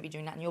this and you shouldn't be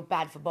doing that and you're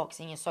bad for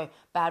boxing. You're so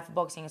bad for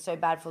boxing. You're so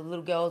bad for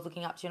little girls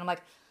looking up to you. And I'm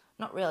like,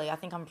 not really. I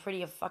think I'm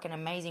pretty a fucking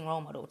amazing role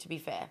model, to be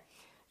fair.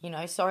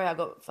 Sorry I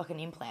got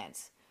fucking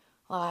implants.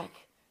 Like,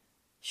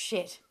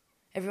 shit.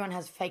 Everyone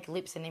has fake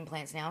lips and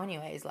implants now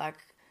anyways. Like,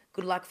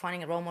 good luck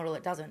finding a role model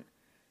that doesn't.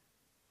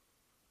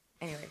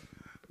 Anyway.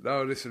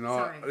 No, listen,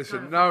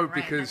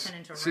 because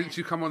since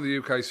you come on the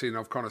UK scene,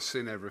 I've kind of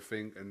seen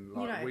everything. And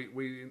like,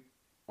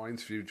 I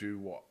interviewed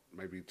you,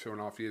 maybe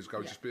 2.5 years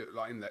ago, just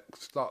like in that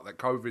start that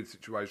COVID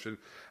situation.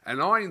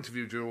 And I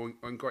interviewed you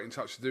and got in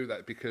touch to do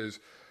that because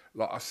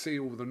like I see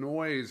all the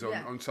noise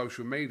on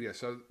social media.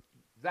 So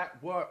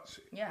that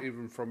works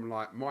even from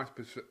like my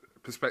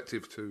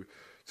perspective to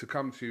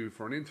come to you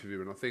for an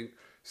interview. And I think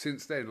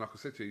since then, like I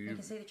said to you, you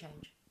can see the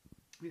change.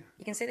 Yeah.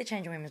 You can see the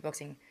change in women's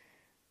boxing.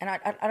 And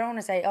I don't want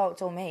to say, oh,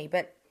 it's all me,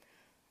 but...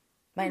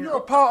 Man, you're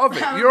a part of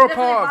it. You're a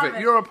part of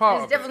it. You're a part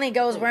of it. There's definitely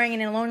girls wearing it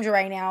in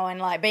lingerie now and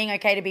like being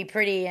okay to be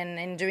pretty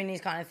and doing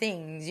these kind of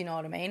things, you know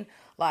what I mean?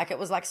 Like it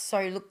was like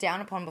so looked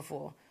down upon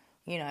before,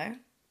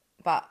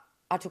 But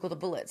I took all the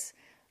bullets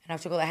and I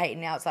took all the hate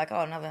and now it's like, oh,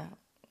 another,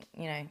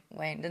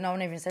 way. No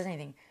one even says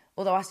anything.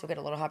 Although I still get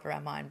a lot of hype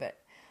around mine, but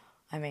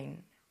I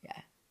mean,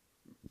 yeah.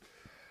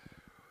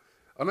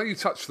 I know you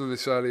touched on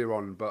this earlier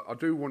on, but I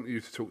do want you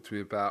to talk to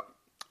me about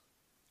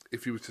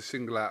if you were to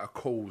single out a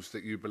cause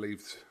that you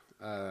believed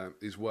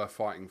is worth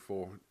fighting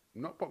for,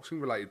 not boxing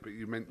related, but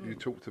you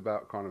talked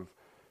about kind of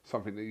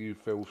something that you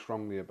feel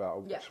strongly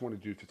about. I just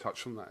wanted you to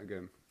touch on that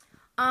again.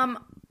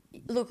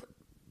 Look,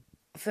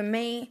 for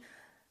me,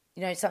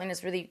 something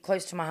that's really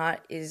close to my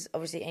heart is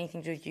obviously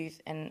anything to do with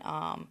youth and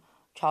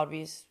child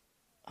abuse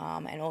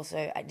and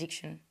also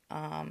addiction.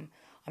 I'm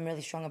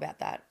really strong about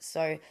that.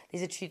 So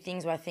these are two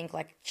things where I think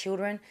like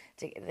children,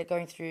 they're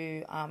going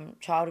through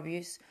child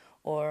abuse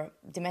or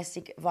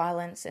domestic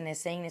violence and they're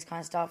seeing this kind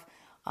of stuff,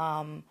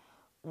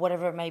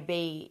 whatever it may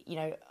be,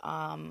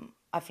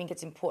 I think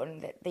it's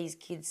important that these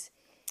kids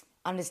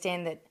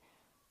understand that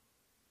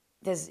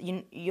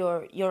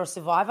you're a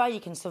survivor, you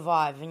can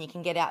survive and you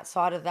can get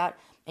outside of that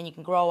and you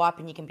can grow up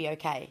and you can be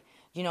okay.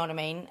 You know what I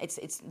mean?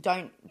 It's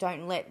don't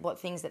let what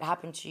things that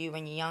happen to you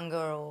when you're younger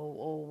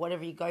or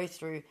whatever you go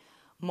through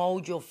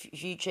mold your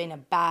future in a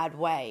bad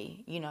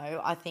way.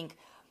 I think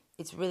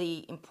it's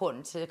really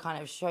important to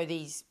kind of show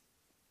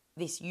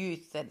this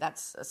youth that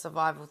that's a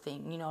survival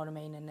thing, you know what I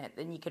mean? And that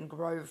then you can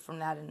grow from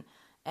that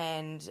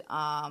and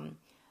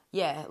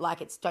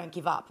like it's don't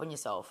give up on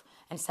yourself.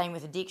 And same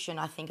with addiction,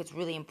 I think it's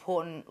really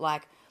important.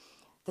 Like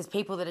there's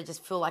people that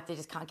just feel like they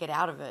just can't get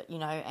out of it,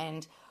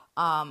 and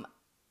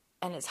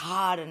it's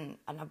hard and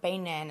I've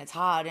been there and it's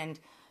hard and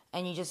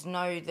you just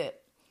know that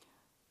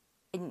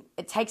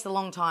it takes a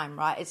long time,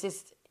 right? It's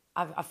just,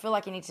 I feel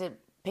like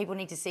people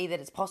need to see that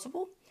it's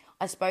possible,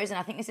 I suppose. And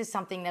I think this is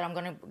something that I'm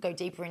going to go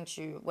deeper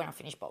into when I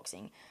finish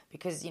boxing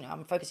because,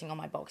 I'm focusing on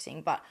my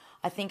boxing. But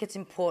I think it's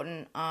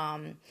important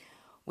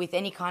with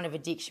any kind of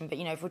addiction. But,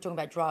 if we're talking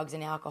about drugs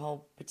and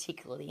alcohol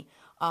particularly,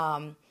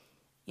 that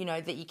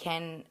you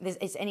can,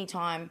 it's any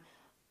time,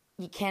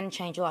 you can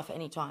change your life at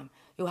any time.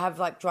 You'll have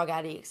like drug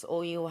addicts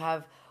or you'll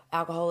have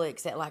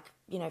alcoholics at like,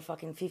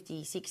 fucking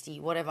 50,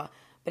 60, whatever.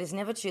 But it's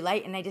never too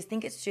late and they just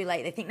think it's too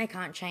late. They think they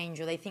can't change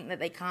or they think that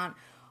they can't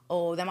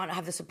or they might not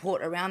have the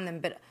support around them.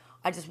 But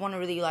I just want to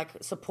really like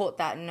support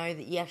that and know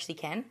that you actually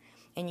can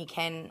and you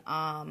can,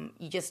 I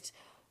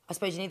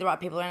suppose you need the right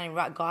people around and the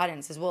right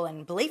guidance as well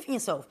and belief in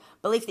yourself.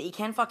 Belief that you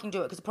can fucking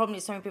do it because the problem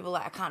is so many people are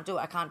like, I can't do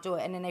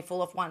it. And then they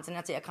fall off once and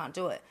that's it, I can't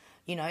do it.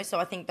 So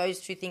I think those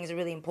two things are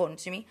really important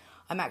to me.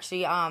 I'm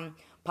actually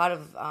part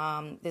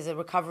of, there's a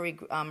recovery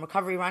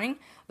running,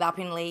 the up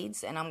in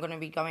Leeds, and I'm going to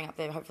be going up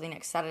there hopefully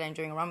next Saturday and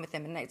doing a run with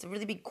them. And it's a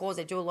really big cause.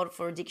 They do a lot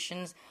for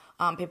addictions,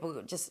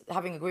 people just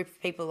having a group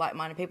of people,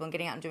 like-minded people and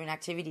getting out and doing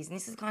activities. And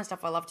this is the kind of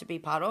stuff I love to be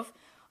part of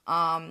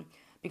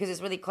because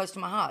it's really close to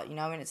my heart,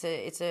 and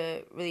it's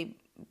a really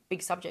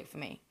big subject for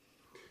me.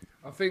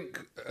 I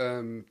think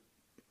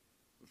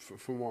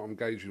from what I'm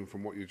gauging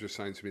from what you're just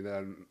saying to me there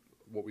and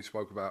what we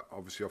spoke about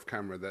obviously off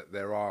camera, that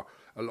there are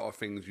a lot of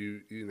things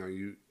you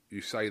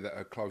say that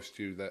are close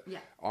to you that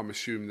I'm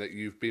assuming that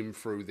you've been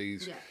through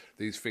these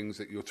things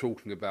that you're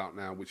talking about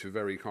now, which are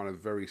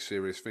very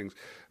serious things.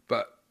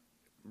 But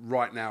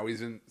right now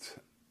isn't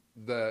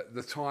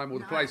the time or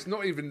the place.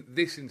 Not even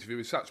this interview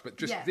as such, but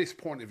just this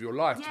point of your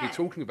life to be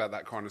talking about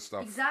that kind of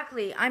stuff.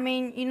 Exactly. I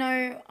mean, you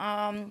know,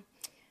 I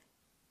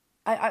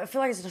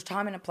feel like it's a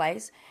time and a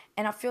place,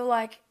 and I feel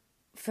like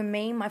for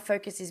me, my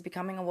focus is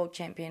becoming a world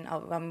champion.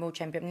 I'm a world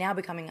champion now,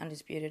 becoming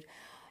undisputed.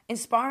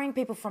 Inspiring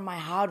people from my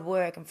hard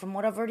work and from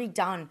what I've already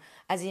done,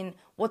 as in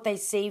what they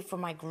see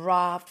from my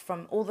graft,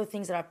 from all the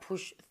things that I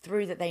push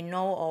through that they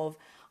know of.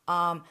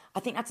 I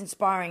think that's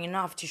inspiring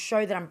enough to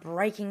show that I'm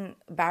breaking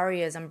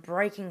barriers, I'm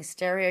breaking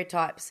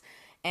stereotypes,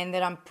 and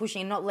that I'm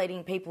pushing and not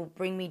letting people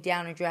bring me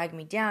down and drag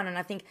me down. And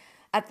I think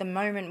at the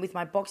moment with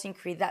my boxing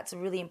career, that's a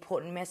really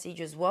important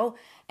message as well.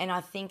 And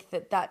I think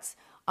that's,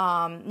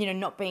 you know,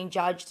 not being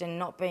judged and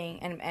not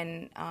being,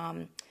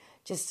 and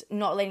just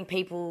not letting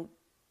people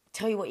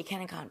tell you what you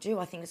can and can't do.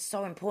 I think it's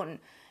so important.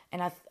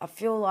 And I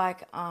feel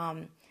like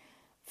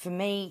for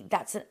me,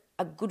 that's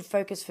a good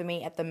focus for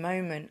me at the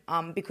moment,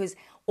 because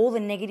all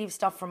the negative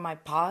stuff from my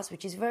past,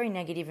 which is very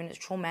negative and it's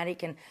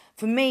traumatic, and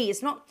for me,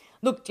 it's not,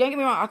 look, don't get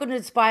me wrong, I could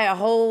inspire a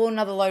whole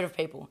another load of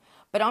people,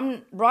 but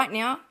right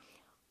now,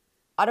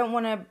 I don't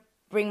want to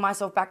bring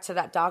myself back to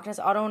that darkness.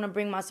 I don't want to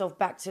bring myself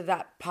back to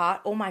that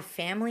part or my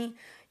family,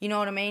 you know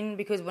what I mean?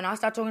 Because when I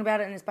start talking about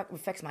it and it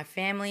affects my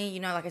family,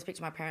 you know, like I speak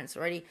to my parents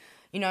already,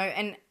 you know,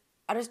 and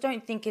I just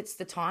don't think it's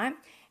the time,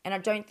 and I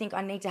don't think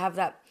I need to have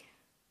that.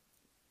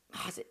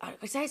 I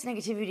say it's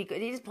negativity.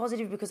 It is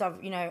positive because I'm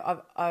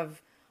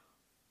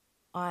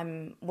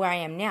where I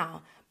am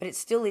now, but it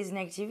still is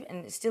negative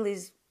and it still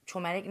is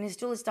traumatic and it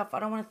still is stuff I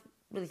don't want to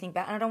really think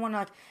about, and I don't want to,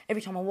 like,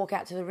 every time I walk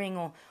out to the ring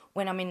or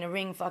when I'm in the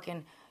ring,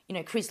 fucking, you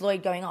know, Chris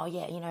Lloyd going, oh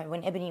yeah, you know,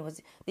 when Ebanie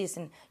was this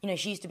and, you know,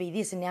 she used to be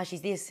this and now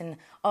she's this, and,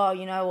 oh,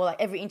 you know, or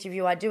like every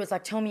interview I do, it's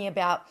like, tell me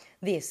about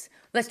this.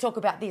 Let's talk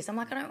about this. I'm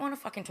like, I don't want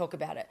to fucking talk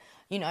about it.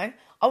 You know,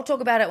 I'll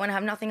talk about it when I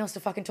have nothing else to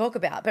fucking talk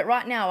about. But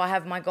right now I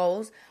have my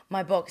goals,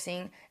 my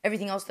boxing,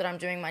 everything else that I'm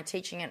doing, my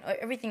teaching and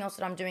everything else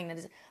that I'm doing that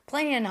is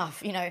plenty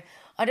enough. You know,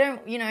 I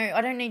don't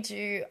need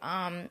to,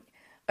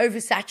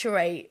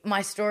 oversaturate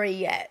my story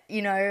yet,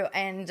 you know,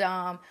 and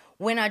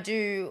when I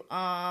do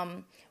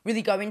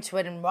really go into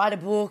it and write a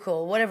book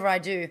or whatever I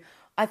do,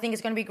 I think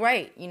it's going to be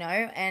great, you know,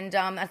 and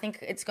I think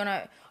it's going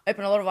to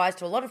open a lot of eyes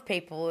to a lot of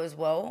people as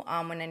well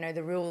when they know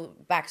the real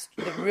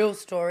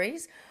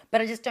stories.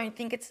 But I just don't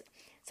think it's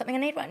something I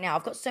need right now.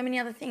 I've got so many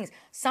other things.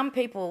 Some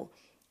people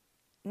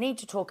need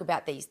to talk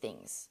about these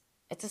things.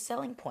 It's a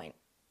selling point.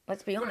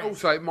 Let's be honest. But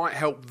also, it might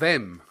help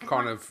them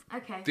kind of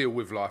deal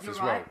with life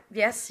as well.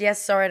 Yes.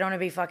 Sorry, I don't want to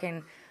be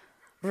fucking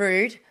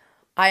rude.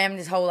 I am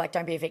this whole, like,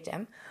 don't be a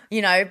victim,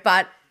 you know,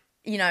 but,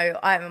 you know,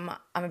 I'm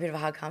a bit of a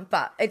hard cunt,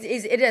 but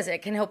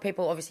it can help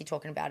people obviously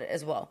talking about it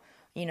as well,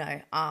 you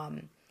know,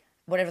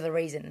 whatever the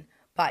reason.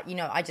 But, you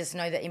know, I just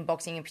know that in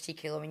boxing in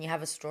particular, when you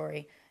have a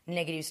story,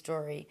 negative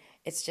story,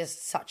 it's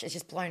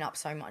just blown up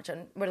so much.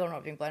 And whether or not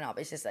it's been blown up,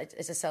 it's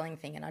a selling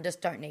thing, and I just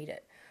don't need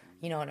it.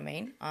 You know what I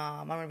mean?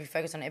 I'm going to be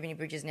focused on Ebanie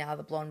Bridges now,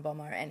 the blonde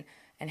bomber, and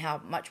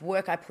how much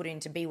work I put in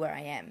to be where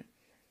I am,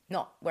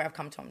 not where I've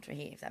come to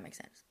here, if that makes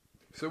sense.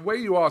 So where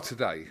you are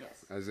today,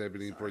 as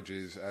Ebanie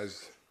Bridges,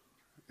 it's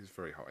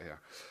very hot here,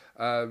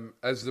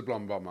 as the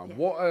blonde bomber,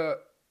 what are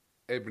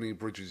Ebanie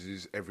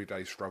Bridges'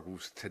 everyday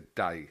struggles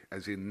today,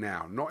 as in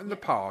now? Not in the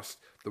past,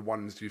 the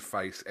ones you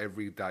face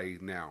every day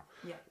now.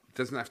 Yeah. It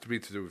doesn't have to be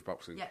to do with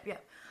boxing. Yeah.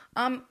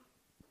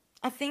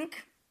 I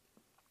think,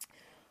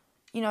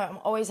 you know, I'm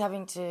always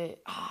having to,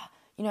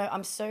 you know,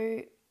 I'm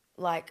so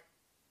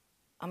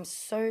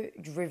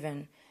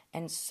driven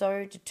and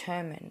so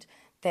determined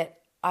that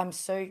I'm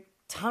so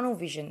tunnel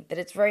vision that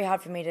it's very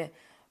hard for me to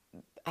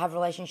have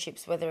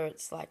relationships, whether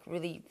it's like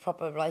really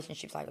proper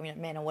relationships, like, I mean,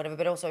 men or whatever,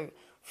 but also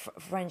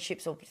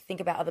friendships or think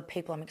about other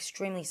people. I'm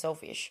extremely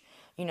selfish,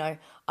 you know.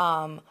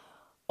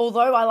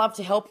 Although I love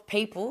to help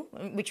people,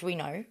 which we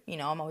know, you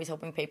know, I'm always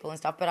helping people and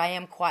stuff, but I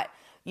am quite,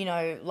 you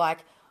know, like,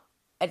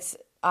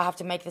 I have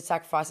to make the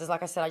sacrifices.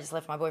 Like I said, I just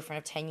left my boyfriend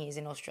of 10 years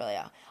in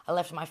Australia. I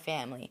left my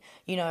family,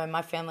 you know,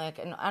 my family.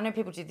 And I know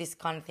people do this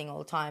kind of thing all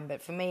the time,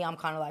 but for me, I'm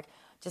kind of like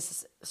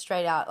just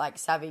straight out like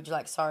savage,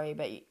 like, sorry,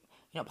 but you're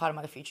not part of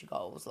my future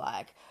goals.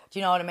 Like, do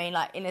you know what I mean?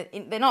 Like,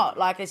 they're not.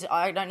 Like,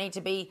 I don't need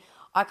to be,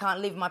 I can't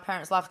live my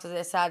parents' life because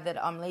they're sad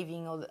that I'm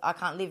leaving, or I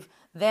can't live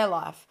their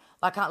life.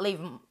 I can't live,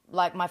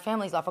 like, my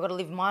family's life. I've got to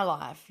live my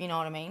life, you know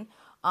what I mean?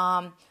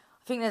 I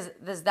think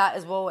there's that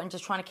as well, and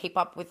just trying to keep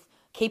up with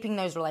keeping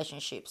those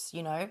relationships,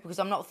 you know, because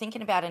I'm not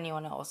thinking about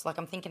anyone else. Like,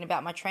 I'm thinking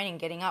about my training,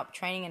 getting up,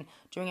 training and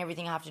doing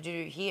everything I have to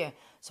do here.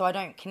 So I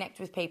don't connect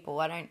with people.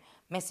 I don't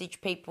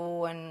message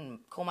people and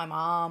call my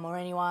mom or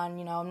anyone,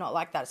 you know, I'm not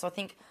like that. So I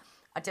think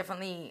I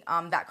definitely,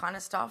 that kind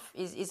of stuff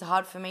is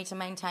hard for me to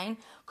maintain,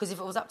 because if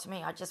it was up to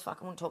me, I just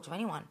fucking wouldn't talk to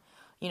anyone,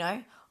 you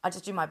know. I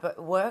just do my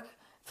work.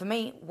 For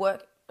me,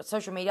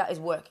 social media is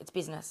work. It's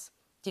business.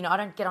 You know, I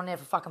don't get on there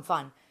for fucking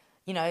fun.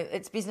 You know,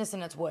 it's business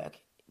and it's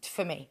work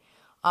for me.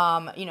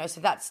 You know,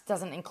 so that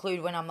doesn't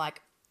include when I'm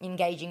like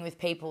engaging with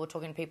people or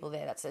talking to people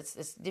there.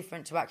 It's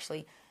different to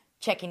actually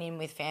checking in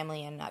with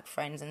family and like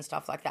friends and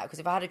stuff like that. Because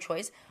if I had a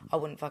choice, I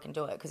wouldn't fucking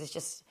do it, because it's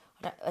just,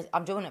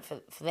 I'm doing it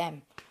for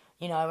them,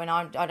 you know, and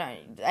I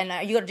don't,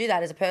 and you got to do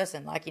that as a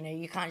person, like, you know,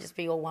 you can't just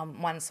be all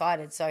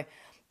one-sided. So,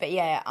 but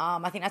yeah,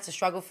 I think that's a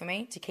struggle for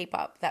me to keep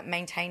up,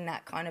 maintain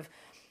that kind of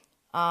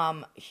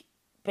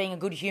being a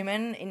good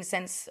human in the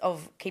sense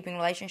of keeping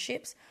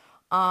relationships.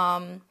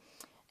 And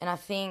I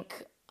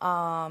think,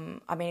 I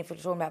mean, if we're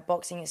talking about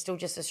boxing, it's still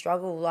just a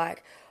struggle.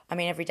 Like, I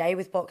mean, every day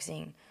with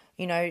boxing,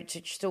 you know,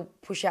 to still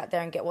push out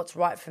there and get what's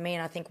right for me.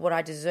 And I think what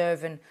I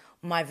deserve and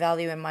my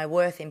value and my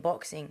worth in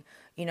boxing,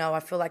 you know, I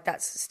feel like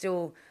that's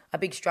still a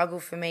big struggle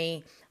for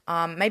me.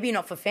 Maybe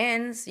not for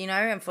fans, you know,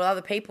 and for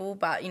other people,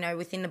 but, you know,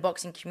 within the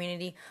boxing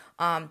community,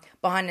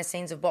 behind the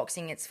scenes of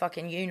boxing, it's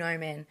fucking, you know,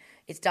 man,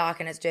 it's dark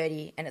and it's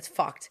dirty and it's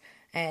fucked.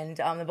 And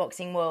the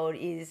boxing world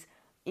is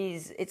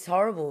it's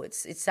horrible.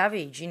 It's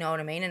savage, you know what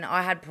I mean? And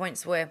I had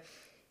points where,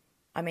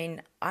 I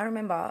mean, I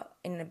remember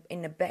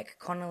in the Beck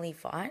Connolly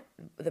fight,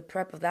 the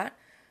prep of that,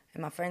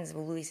 and my friends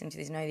will listen to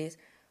this, know this,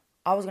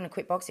 I was going to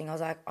quit boxing. I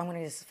was like, I'm going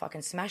to just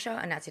fucking smash her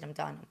and that's it, I'm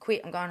done. I'm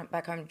quit. I'm going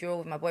back home to drill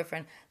with my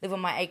boyfriend, live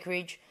on my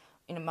acreage,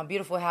 in my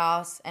beautiful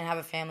house and have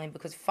a family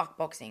because fuck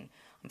boxing.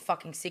 I'm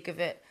fucking sick of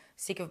it.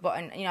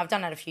 And you know, I've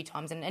done that a few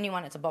times, and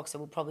anyone that's a boxer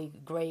will probably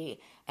agree,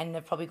 and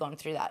they've probably gone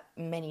through that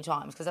many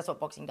times because that's what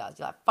boxing does.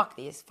 You're like, fuck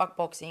this, fuck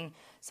boxing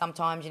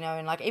sometimes, you know,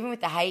 and like even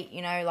with the hate,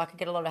 you know, like I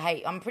get a lot of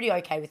hate. I'm pretty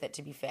okay with it,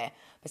 to be fair,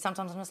 but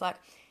sometimes I'm just like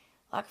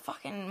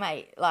fucking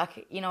mate,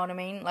 like, you know what I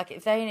mean? Like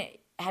if they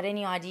had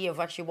any idea of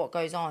actually what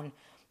goes on,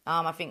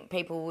 I think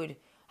people would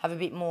have a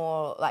bit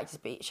more like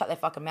shut their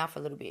fucking mouth a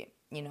little bit,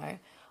 you know.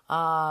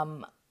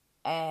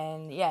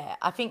 And yeah,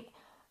 I think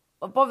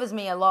what bothers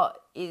me a lot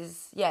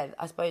is, yeah,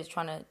 I suppose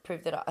trying to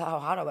prove that how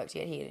hard I work to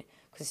get here,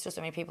 because there's still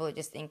so many people that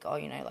just think, oh,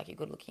 you know, like you're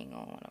good looking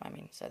or whatever. I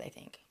mean, so they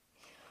think.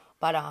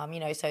 But,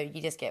 you know, so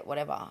you just get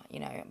whatever, you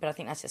know. But I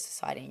think that's just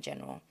society in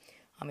general.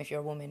 If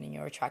you're a woman and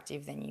you're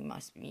attractive, then you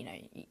must, you know,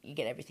 you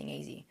get everything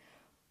easy,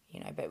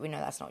 you know. But we know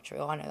that's not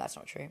true. I know that's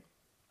not true.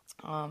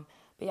 But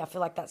yeah, I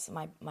feel like that's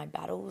my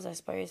battles, I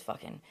suppose,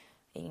 fucking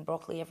eating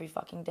broccoli every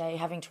fucking day,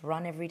 having to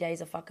run every day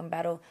is a fucking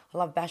battle. I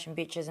love bashing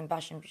bitches and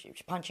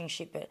punching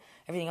shit, but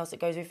everything else that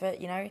goes with it,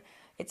 you know,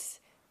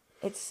 it's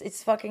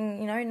fucking,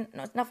 you know,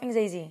 nothing's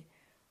easy.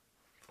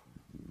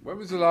 When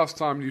was the last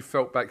time you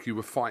felt back you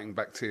were fighting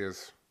back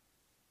tears?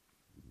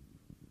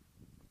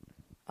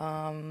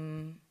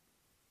 Fighting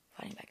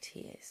back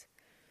tears.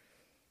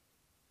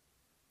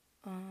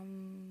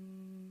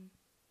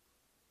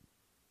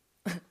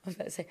 I was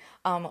about to say,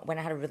 when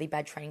I had a really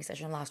bad training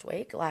session last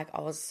week, like,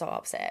 I was so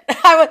upset.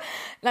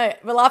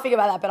 We're laughing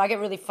about that, but I get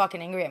really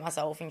fucking angry at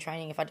myself in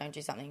training if I don't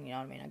do something, you know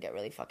what I mean? I get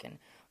really fucking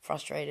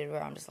frustrated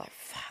where I'm just like,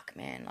 fuck,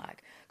 man,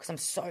 like, because I'm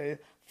so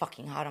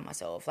fucking hard on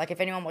myself. Like,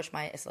 if anyone watched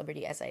my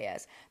Celebrity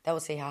SAS, they will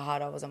see how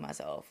hard I was on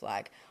myself.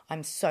 Like,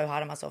 I'm so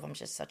hard on myself. I'm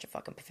just such a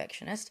fucking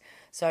perfectionist.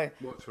 So...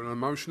 What, to an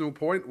emotional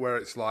point where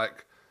it's,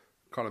 like,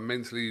 kind of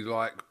mentally,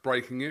 like,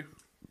 breaking you?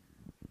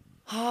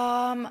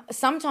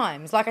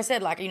 Sometimes, like I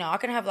said, like, you know, I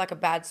can have like a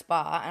bad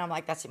spar and I'm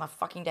like, that's it, my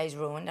fucking day's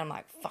ruined. I'm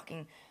like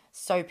fucking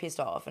so pissed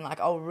off, and like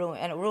it'll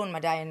ruin my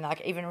day, and like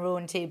even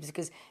ruin Tibbs,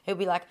 because he'll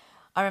be like,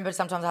 I remember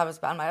sometimes I have a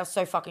spar, I'm like, I was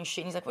so fucking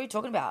shit, and he's like, what are you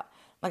talking about?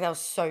 Like, that was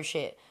so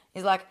shit.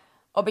 He's like,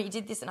 oh, but you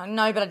did this, and I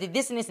know, but I did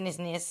this and this and this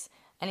and this.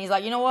 And he's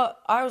like, you know what?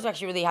 I was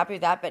actually really happy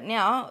with that, but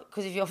now,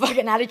 because of your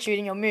fucking attitude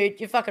and your mood,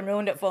 you fucking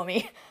ruined it for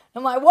me.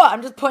 I'm like, what?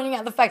 I'm just pointing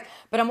out the facts.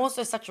 But I'm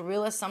also such a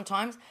realist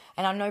sometimes,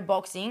 and I know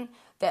boxing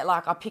that,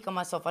 like, I pick on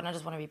myself and I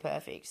just want to be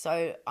perfect.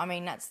 So, I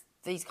mean, that's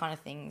these kind of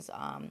things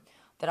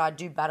that I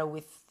do battle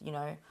with, you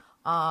know.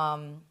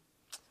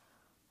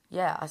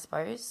 Yeah, I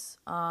suppose.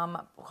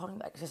 Holding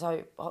back.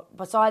 So,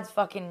 besides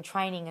fucking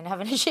training and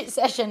having a shit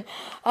session,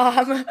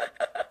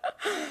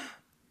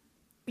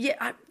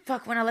 yeah,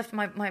 when I left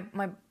my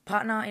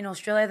partner in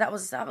Australia, that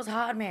was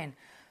hard, man.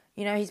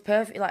 You know, he's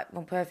perfect,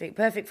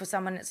 perfect for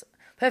someone that's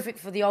perfect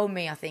for the old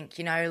me, I think,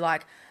 you know,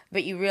 like,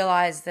 but you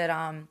realise that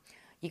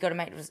you got to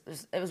make,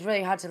 it was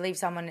really hard to leave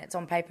someone that's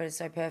on paper is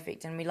so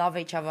perfect, and we love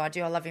each other. I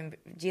love him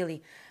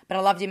dearly, but I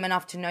loved him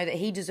enough to know that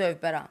he deserved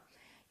better.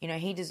 You know,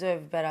 he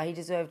deserved better. He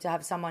deserved to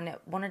have someone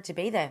that wanted to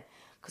be there,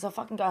 because I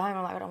fucking go home,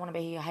 I'm like, I don't want to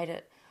be here, I hate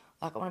it.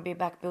 Like, I want to be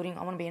back building,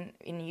 I want to be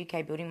in the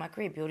UK building my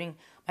career, building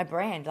my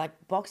brand, like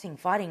boxing,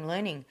 fighting,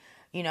 learning,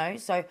 you know.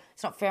 So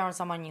it's not fair on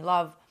someone you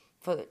love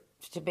to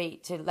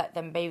let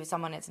them be with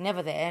someone that's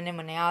never there, and then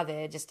when they are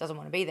there, just doesn't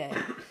want to be there.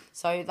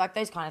 So, like,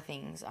 those kind of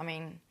things, I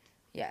mean,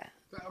 yeah.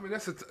 I mean,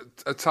 that's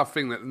a tough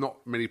thing that not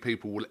many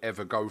people will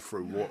ever go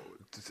through,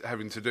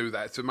 having to do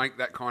that, to make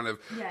that kind of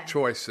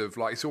choice of,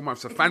 like, it's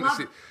almost a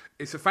fantasy.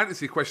 It's a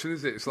fantasy question,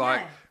 isn't it? It's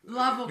like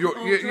love or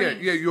dreams.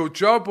 Your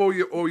job or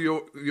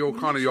your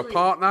kind of your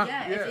partner.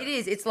 Yeah, it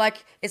is. It's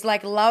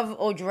like love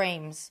or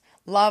dreams.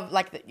 Love,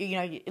 like, you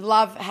know,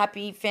 love,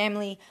 happy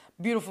family,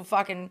 beautiful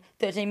fucking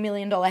 $13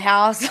 million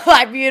house,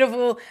 like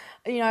beautiful,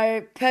 you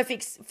know,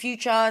 perfect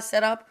future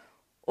setup,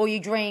 or your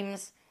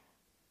dreams,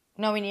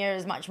 nowhere near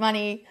as much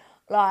money.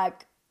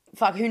 Like,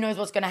 fuck, who knows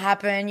what's going to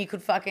happen? You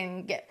could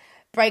fucking get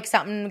break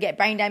something, get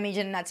brain damage,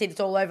 and that's it. It's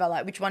all over.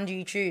 Like, which one do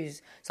you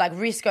choose? It's like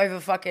risk over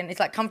fucking. It's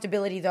like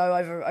comfortability though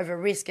over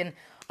risk. And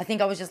I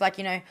think I was just like,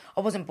 I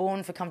wasn't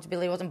born for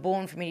comfortability. I wasn't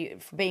born for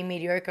being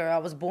mediocre. I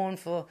was born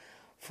for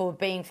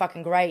being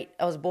fucking great.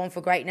 I was born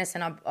for greatness,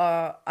 and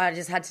I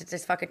just had to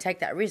just fucking take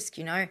that risk,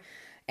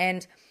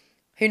 And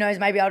who knows?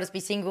 Maybe I'll just be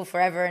single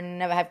forever and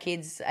never have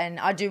kids. And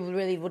I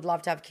would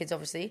love to have kids,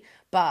 obviously.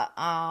 But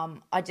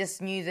I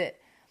just knew that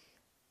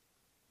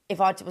if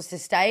I was to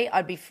stay,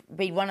 I'd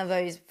be one of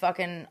those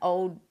fucking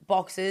old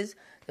boxers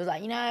that was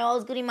like, I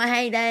was good in my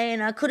heyday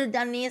and I could have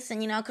done this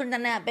and, I could have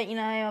done that. But,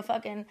 I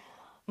fucking,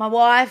 my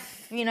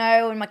wife,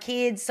 and my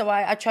kids. So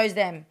I chose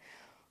them,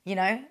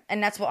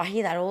 and that's what I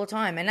hear that all the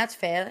time. And that's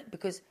fair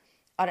because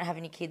I don't have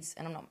any kids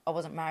and I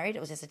wasn't married. It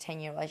was just a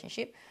 10-year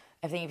relationship.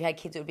 I think if you had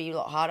kids, it would be a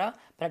lot harder.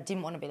 But I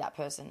didn't want to be that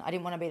person. I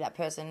didn't want to be that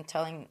person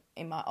talking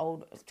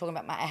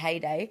about my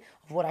heyday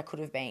of what I could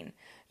have been,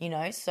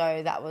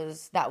 So that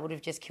would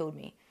have just killed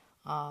me.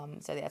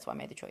 So that's why I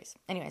made the choice.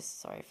 Anyways,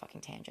 sorry,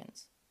 fucking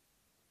tangents.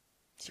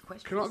 What's your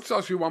question? Can I just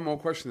ask you one more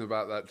question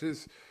about that?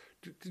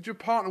 Did your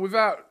partner,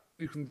 without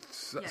you can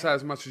say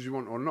as much as you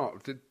want or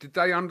not, did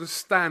they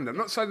understand? I'm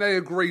not saying they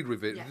agreed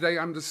with it. Yeah. Did they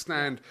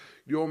understand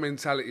your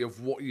mentality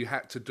of what you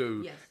had to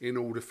do in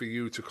order for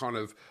you to kind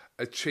of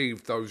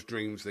achieve those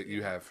dreams that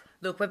you have?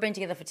 Look, we've been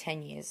together for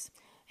 10 years.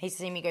 He's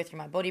seen me go through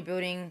my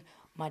bodybuilding,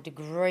 my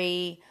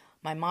degree,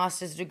 my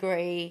master's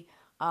degree,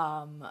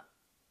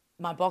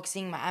 my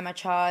boxing, my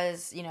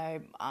amateurs,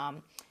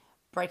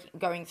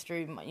 going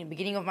through the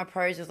beginning of my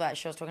pros was like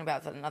she was talking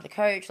about with another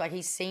coach. Like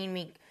he's seen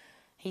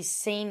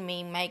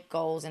me make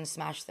goals and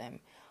smash them,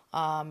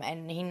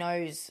 and he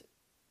knows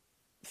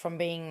from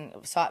being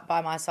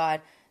by my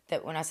side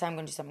that when I say I'm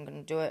going to do something, I'm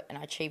going to do it, and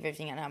I achieve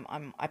everything,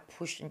 and I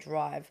push and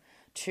drive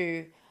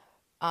to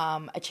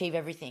achieve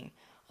everything.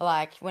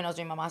 Like, when I was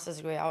doing my master's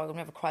degree, I've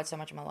never cried so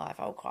much in my life.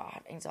 I would cry. I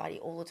had anxiety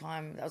all the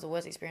time. That was the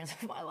worst experience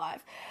of my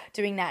life,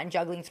 doing that and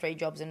juggling 3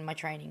 jobs and my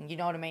training. You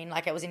know what I mean?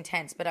 Like, it was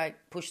intense, but I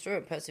pushed through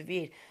it,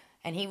 persevered.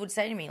 And he would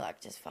say to me, like,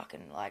 just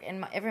fucking, like,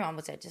 and everyone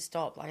would say, just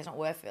stop. Like, it's not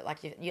worth it. Like,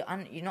 you're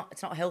not,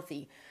 it's not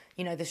healthy,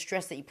 the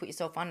stress that you put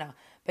yourself under.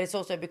 But it's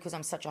also because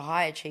I'm such a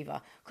high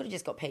achiever. Could have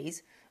just got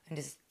P's and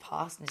just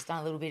passed and just done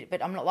a little bit.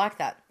 But I'm not like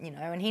that,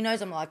 and he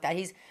knows I'm not like that.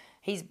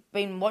 He's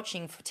been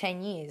watching for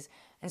 10 years.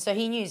 And so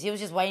he was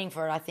just waiting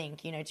for it, I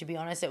think, to be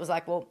honest. It was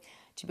like, well,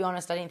 to be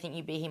honest, I didn't think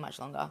you'd be here much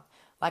longer.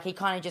 Like, he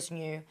kind of just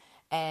knew.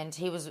 And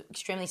he was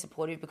extremely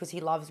supportive because he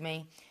loves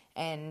me.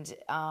 And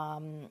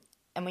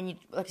when you,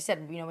 like I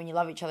said, when you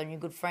love each other and you're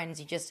good friends,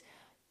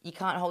 you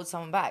can't hold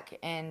someone back.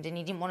 And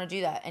he didn't want to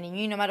do that. And he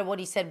knew no matter what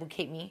he said would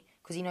keep me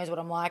because he knows what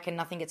I'm like and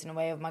nothing gets in the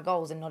way of my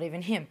goals, and not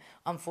even him,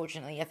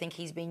 unfortunately. I think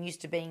he's been used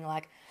to being,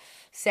 like,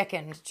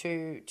 second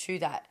to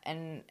that.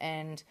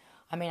 And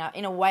I mean,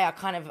 in a way, I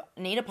kind of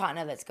need a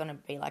partner that's going to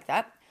be like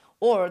that,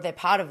 or they're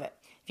part of it.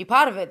 If you're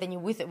part of it, then you're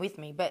with it with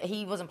me. But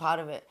he wasn't part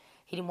of it.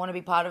 He didn't want to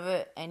be part of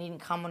it, and he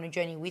didn't come on a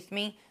journey with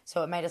me.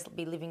 So it made us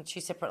be living 2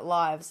 separate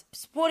lives,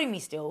 supporting me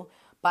still,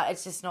 but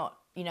it's just not,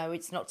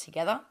 it's not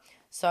together.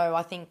 So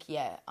I think,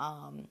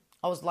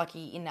 I was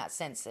lucky in that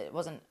sense. It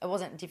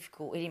wasn't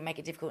difficult. He didn't make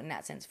it difficult in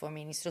that sense for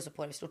me, and he's still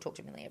supportive, still talk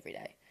to me every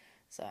day.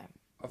 So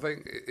I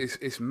think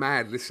it's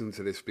mad listening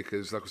to this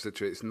because, like I said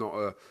to you, it's not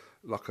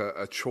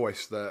a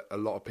choice that a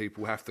lot of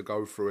people have to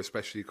go through,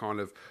 especially kind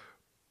of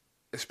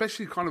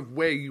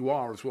where you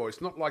are as well.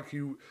 It's not like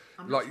you.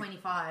 I'm not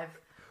 25.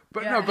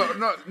 But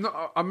yeah.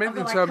 No. I meant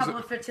in terms of a couple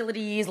of fertility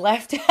years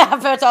left,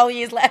 fertile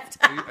years left.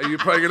 Are you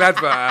putting an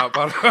advert out?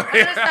 By the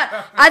way?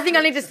 I think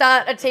I need to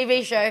start a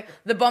TV show.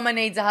 The bomber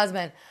needs a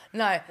husband.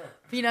 No,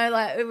 we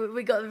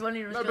got one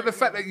in. No, but the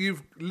fact that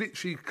you've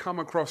literally come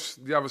across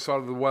the other side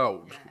of the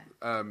world. Yeah.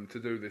 To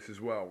do this as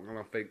well, and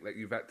I think that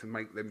you've had to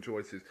make them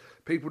choices.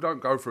 People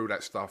don't go through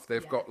that stuff.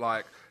 They've got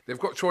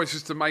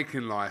choices to make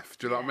in life.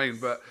 Do you know what I mean?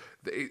 But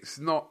it's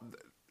not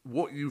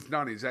what you've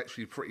done is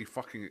actually pretty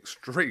fucking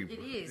extreme. It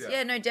is,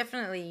 yeah, no,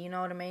 definitely. You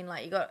know what I mean?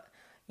 Like, you got,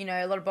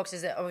 a lot of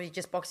boxers that obviously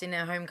just box in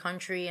their home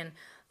country and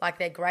like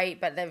they're great,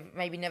 but they've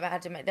maybe never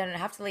had to. They don't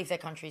have to leave their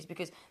countries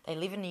because they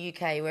live in the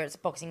UK where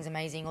boxing's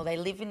amazing, or they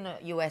live in the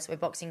US where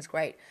boxing's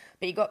great.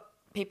 But you got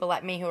people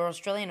like me who are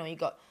Australian, or you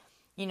got,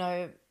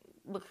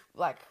 look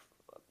like,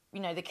 the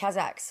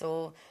Kazakhs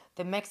or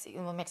the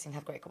Mexicans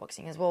have great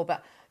boxing as well,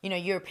 but,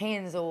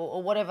 Europeans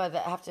or whatever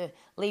that have to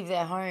leave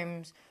their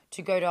homes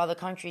to go to other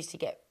countries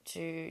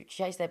to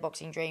chase their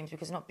boxing dreams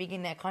because it's not big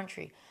in their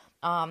country.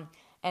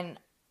 And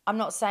I'm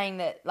not saying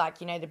that, like,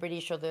 the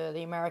British or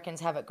the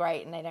Americans have it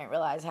great and they don't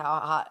realise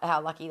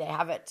how lucky they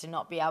have it to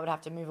not be able to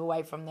have to move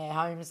away from their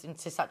homes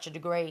to such a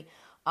degree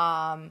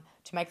to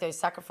make those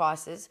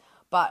sacrifices.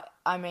 But,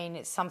 I mean,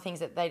 it's some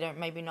things that they don't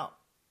maybe not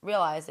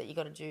realise that you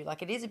got to do.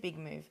 Like, it is a big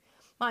move.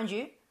 Mind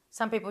you,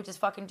 some people just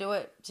fucking do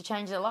it to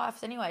change their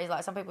lives anyways.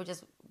 Like, some people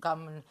just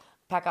come and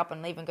pack up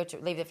and leave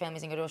their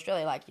families and go to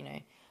Australia, like,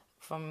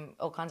 from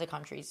all kinds of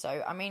countries.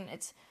 So, I mean,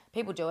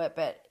 people do it,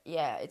 but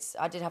yeah,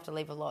 I did have to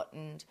leave a lot,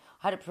 and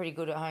I had it pretty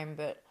good at home,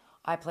 but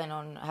I plan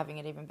on having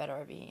it even better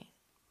over here.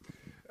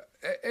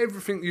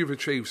 everything you've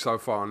achieved so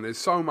far, and there's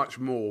so much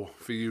more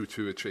for you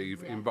to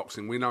achieve in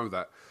boxing, we know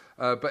that.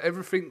 But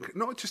everything,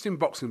 not just in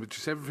boxing, but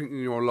just everything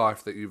in your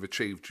life that you've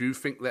achieved, do you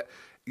think that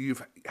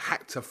you've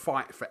had to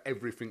fight for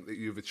everything that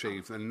you've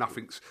achieved and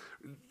nothing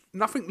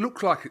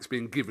looks like it's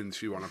being given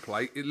to you on a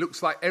plate? It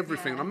looks like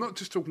everything. I'm not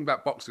just talking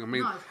about boxing. I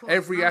mean,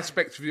 every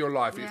aspect of your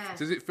life. Yeah.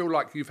 Does it feel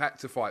like you've had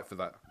to fight for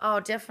that? Oh,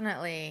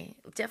 definitely.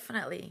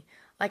 Definitely.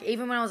 Like,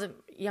 even when I was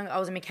young, I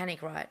was a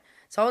mechanic, right?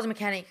 So I was a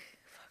mechanic,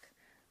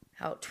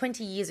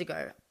 20 years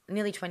ago,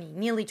 nearly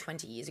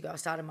 20 years ago, I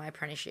started my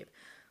apprenticeship.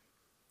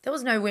 There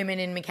was no women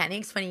in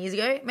mechanics 20 years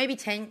ago. Maybe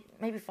 10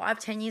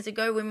 years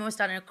ago, women were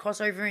starting to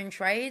cross over in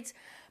trades.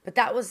 But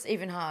that was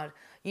even hard.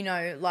 You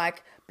know,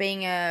 like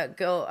being a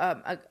girl,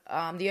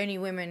 the only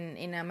women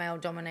in a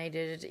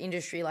male-dominated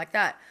industry like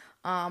that.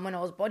 When I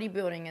was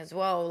bodybuilding as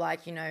well,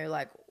 like, you know,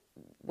 like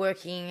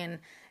working and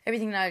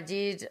everything that I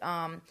did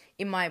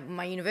in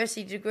my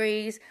university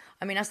degrees.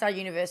 I mean, I started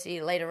university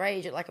at a later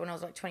age, like when I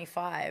was like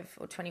 25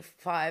 or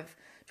 25,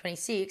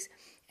 26.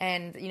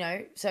 And, you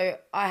know, so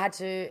I had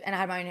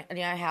my own,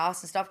 you know,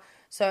 house and stuff.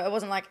 So it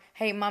wasn't like,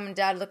 hey, mum and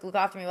dad, look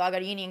after me while I go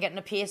to uni and get in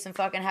a Pierce and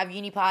fucking have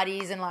uni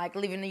parties and like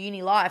live in the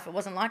uni life. It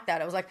wasn't like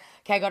that. It was like,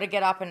 okay, I got to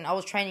get up, and I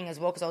was training as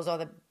well because I was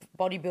either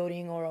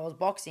bodybuilding or I was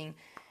boxing.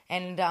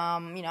 And,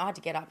 you know, I had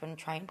to get up and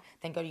train,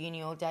 then go to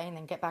uni all day and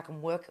then get back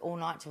and work all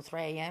night till 3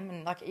 a.m.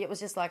 And like, it was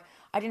just like,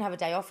 I didn't have a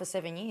day off for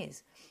 7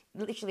 years.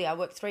 Literally, I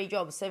worked 3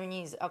 jobs, 7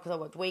 years, because I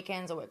worked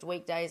weekends, I worked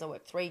weekdays, I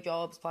worked 3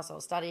 jobs, plus I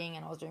was studying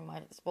and I was doing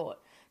my sport.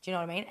 Do you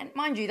know what I mean? And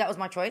mind you, that was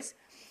my choice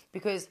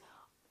because,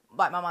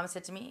 like my mum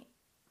said to me,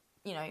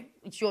 you know,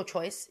 it's your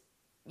choice.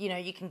 You know,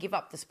 you can give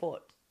up the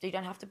sport. You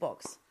don't have to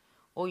box,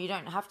 or you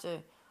don't have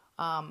to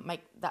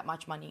make that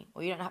much money,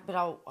 or you don't have. But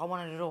I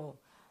wanted it all,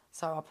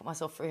 so I put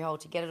myself through hell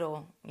to get it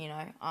all. You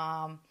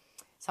know,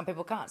 some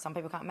people can't. Some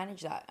people can't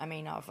manage that. I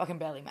mean, I fucking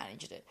barely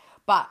managed it,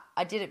 but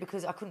I did it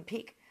because I couldn't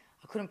pick.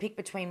 I couldn't pick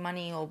between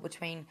money or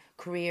between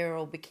career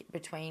or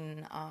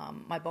between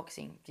my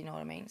boxing. Do you know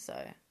what I mean? So,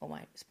 or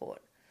my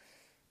sport.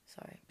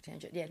 Sorry,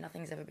 yeah,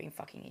 nothing's ever been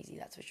fucking easy.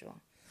 That's for sure.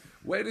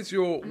 Where does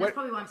your... That's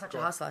probably why I'm such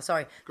a hustler.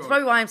 Sorry. That's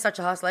probably why I'm such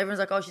a hustler. Everyone's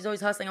like, oh, she's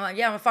always hustling. I'm like,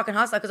 yeah, I'm a fucking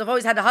hustler because I've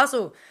always had to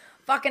hustle.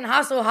 Fucking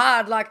hustle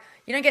hard. Like,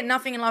 you don't get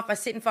nothing in life by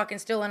sitting fucking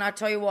still. And I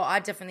tell you what, I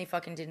definitely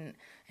fucking didn't.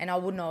 And I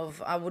wouldn't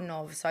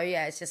have. So,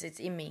 yeah, it's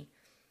in me.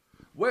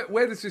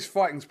 Where does this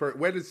fighting spirit,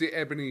 where does the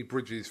Ebanie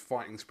Bridges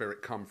fighting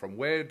spirit come from?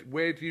 Where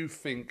do you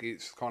think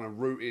it's kind of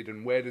rooted,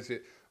 and where does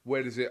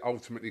it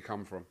ultimately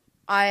come from?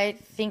 I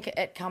think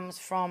it comes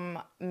from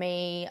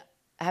me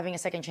having a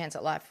second chance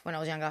at life when I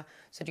was younger.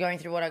 So going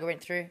through what I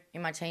went through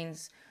in my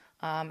teens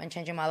and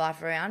changing my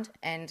life around,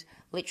 and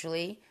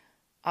literally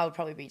I would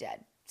probably be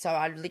dead. So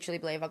I literally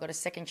believe I got a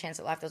second chance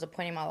at life. There was a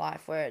point in my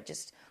life where I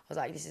was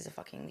like, this is a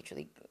fucking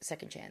literally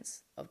second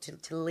chance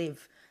to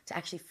live, to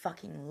actually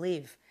fucking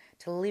live,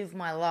 to live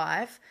my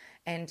life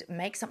and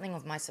make something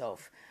of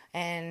myself.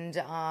 And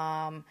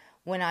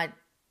when I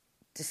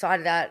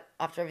decided that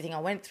after everything I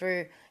went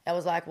through, I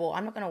was like, well,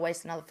 I'm not going to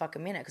waste another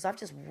fucking minute because I've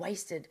just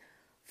wasted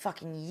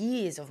fucking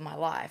years of my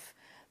life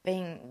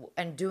being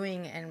and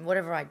doing and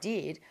whatever I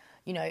did,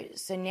 you know.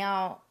 So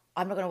now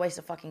I'm not going to waste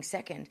a fucking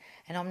second,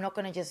 and I'm not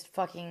going to just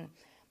fucking,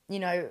 you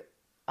know,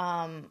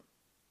 I'm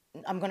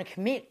going to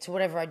commit to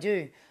whatever I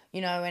do,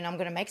 you know, and I'm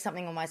going to make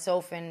something of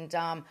myself, and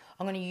I'm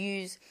going to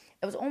use,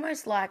 it was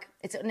almost like,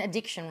 it's an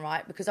addiction,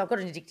 right? Because I've got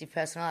an addictive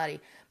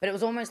personality, but it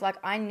was almost like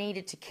I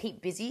needed to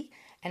keep busy,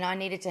 and I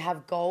needed to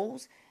have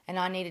goals, and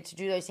I needed to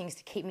do those things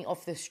to keep me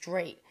off the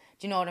street.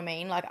 Do you know what I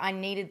mean? Like, I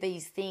needed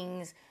these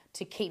things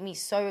to keep me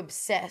so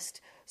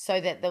obsessed so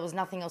that there was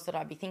nothing else that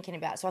I'd be thinking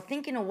about. So I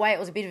think in a way it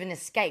was a bit of an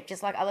escape,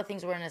 just like other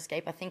things were an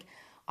escape. I think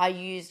I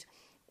used,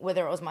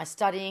 whether it was my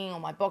studying or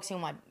my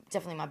boxing or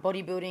definitely my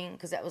bodybuilding,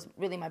 because that was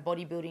really my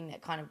bodybuilding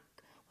that kind of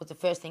was the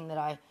first thing that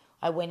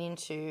I went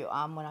into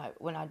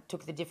when I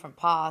took the different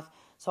path.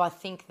 So I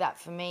think that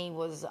for me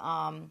was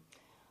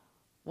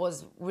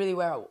really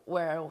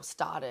where it all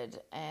started,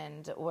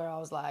 and where I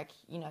was like,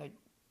 you know,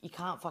 you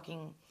can't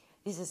fucking,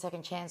 this is a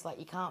second chance. Like,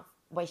 you can't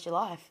waste your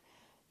life.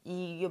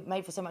 You're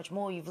made for so much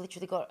more. You've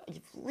literally got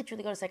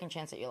a second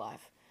chance at your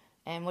life,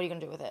 and what are you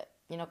gonna do with it?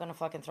 You're not gonna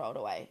fucking throw it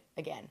away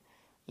again,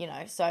 you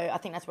know. So I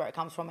think that's where it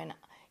comes from. And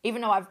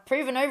even though I've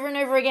proven over and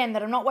over again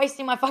that I'm not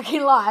wasting my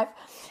fucking life,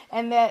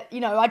 and that, you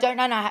know, I don't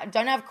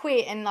have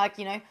quit, and like,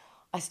 you know,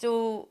 I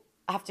still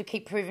have to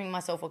keep proving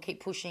myself or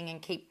keep pushing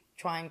and keep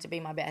trying to be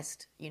my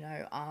best, you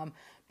know,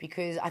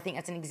 because I think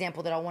that's an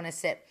example that I want to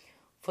set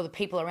for the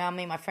people around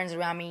me, my friends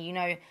around me. You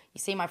know, you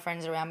see my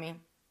friends around me.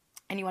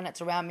 Anyone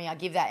that's around me, I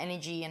give that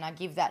energy, and I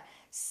give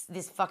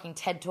this fucking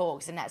TED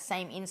Talks and that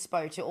same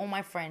inspo to all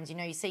my friends. You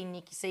know, you see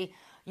Nick, you see,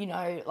 you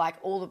know, like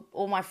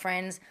all my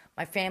friends,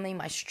 my family,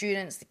 my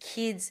students, the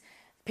kids,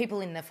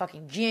 people in the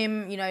fucking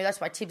gym. You know, that's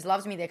why Tibbs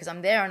loves me there, because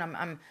I'm there, and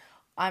I'm.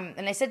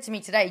 And they said to me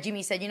today,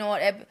 Jimmy said, you know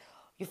what, Eb,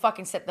 you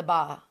fucking set the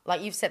bar.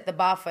 Like, you've set the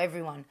bar for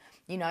everyone.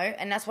 You know,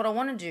 and that's what I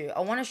want to do.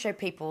 I want to show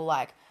people,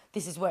 like,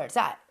 this is where it's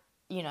at.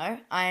 you know,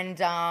 and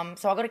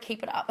so I got to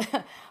keep it up.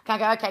 Can't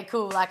go, okay,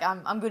 cool, like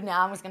I'm good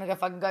now. I'm just gonna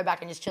go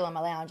back and just chill on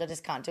my lounge. I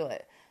just can't do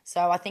it.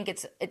 So I think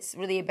it's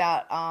really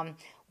about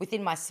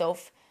within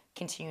myself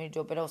continuing to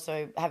do it, but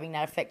also having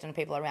that effect on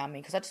people around me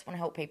because I just want to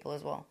help people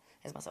as well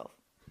as myself.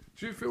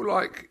 Do you feel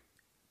like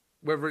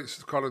whether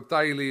it's kind of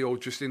daily or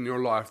just in your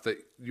life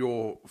that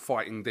you're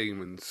fighting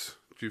demons?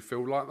 Do you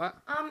feel like that?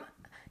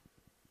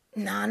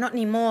 Nah, not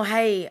anymore.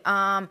 Hey,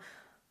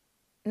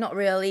 not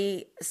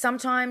really.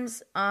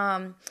 Sometimes,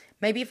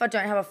 maybe if I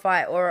don't have a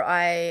fight or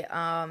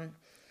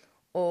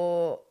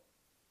or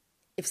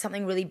if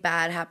something really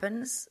bad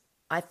happens,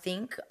 I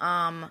think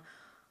I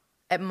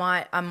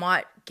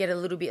might get a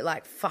little bit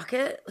like fuck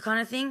it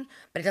kind of thing,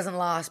 but it doesn't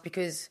last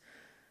because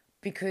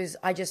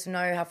I just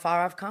know how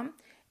far I've come,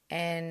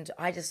 and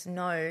I just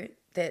know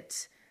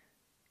that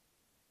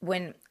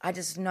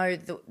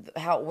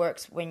how it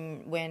works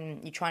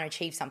when you're trying to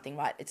achieve something,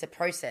 right? It's a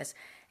process.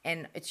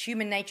 And it's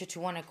human nature to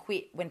want to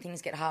quit when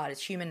things get hard.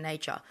 It's human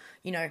nature.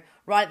 You know,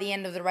 right at the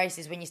end of the race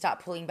is when you start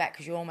pulling back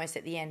because you're almost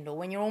at the end. Or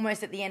when you're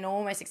almost at the end or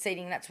almost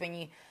succeeding, that's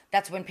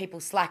when people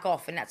slack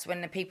off. And that's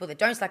when the people that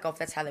don't slack off,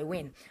 that's how they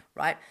win,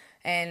 right?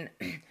 And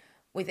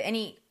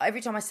every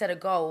time I set a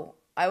goal,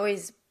 I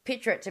always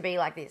picture it to be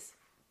like this.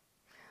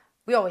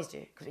 We always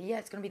do. Because,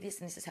 it's going to be this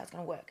and this is how it's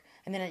going to work.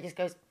 And then it just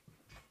goes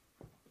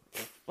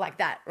like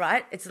that,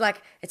 right? It's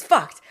like, it's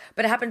fucked,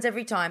 but it happens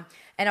every time.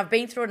 And I've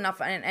been through it enough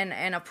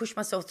and I've pushed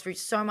myself through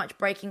so much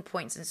breaking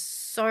points and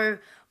so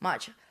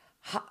much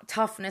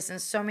toughness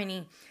and so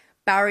many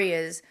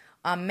barriers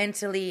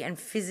mentally and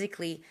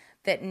physically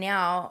that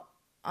now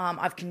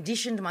I've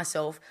conditioned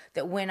myself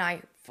that when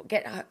I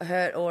get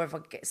hurt or if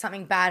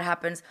something bad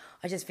happens,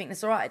 I just think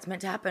it's all right. It's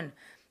meant to happen.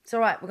 It's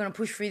all right. We're going to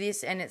push through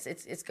this and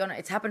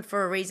it's happened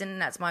for a reason.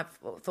 And that's my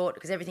thought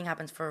because everything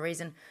happens for a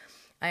reason.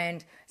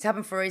 And it's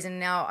happened for a reason.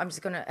 Now I'm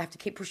just gonna have to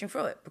keep pushing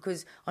through it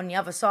because on the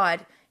other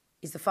side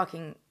is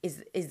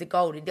the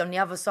gold. On the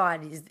other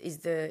side is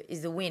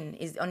the win.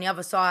 On the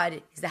other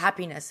side is the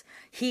happiness.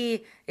 Here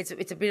it's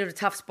a bit of a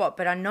tough spot,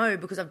 but I know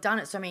because I've done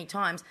it so many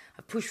times,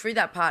 I've pushed through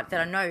that part that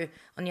I know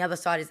on the other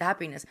side is the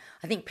happiness.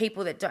 I think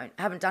people that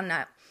haven't done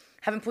that,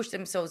 haven't pushed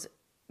themselves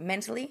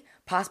mentally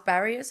past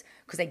barriers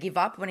because they give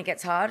up when it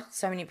gets hard.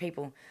 So many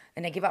people,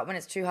 and they give up when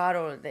it's too hard,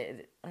 or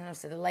they're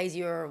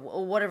lazy, or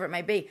whatever it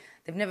may be.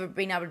 They've never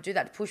been able to do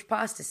that, to push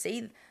past, to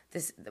see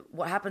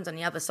what happens on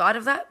the other side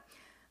of that.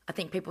 I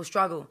think people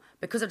struggle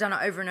because I've done it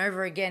over and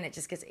over again.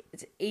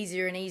 It's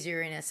easier and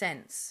easier in a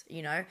sense,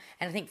 you know.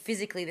 And I think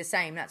physically the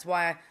same. That's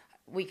why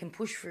we can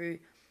push through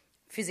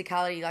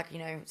physicality, like, you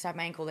know, stab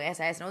my ankle, the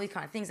SAS, and all these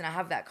kind of things. And I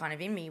have that kind of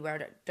in me where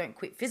I don't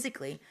quit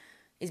physically,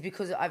 is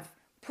because I've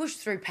pushed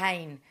through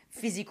pain,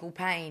 physical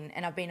pain,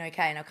 and I've been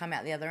okay and I've come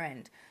out the other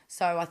end.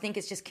 So I think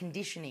it's just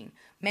conditioning,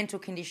 mental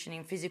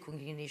conditioning, physical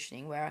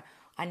conditioning, where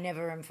I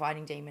never am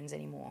fighting demons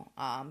anymore.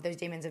 Those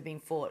demons have been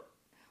fought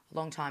a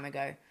long time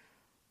ago,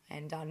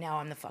 and now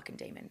I'm the fucking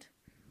demon.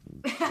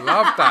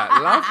 Love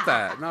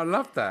that. No,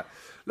 love that.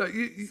 Look,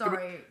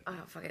 Sorry,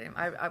 fuck it.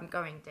 I'm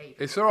going deep.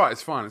 It's all right.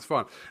 It's fine.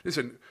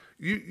 Listen,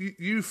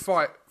 you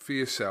fight for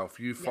yourself.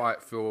 You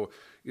fight for,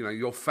 you know,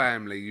 your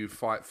family. You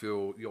fight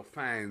for your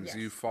fans. Yes.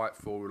 You fight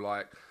for,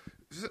 like,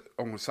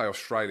 I'm going to say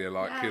Australia,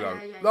 like, Yeah.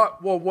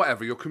 like, well,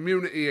 whatever, your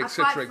community,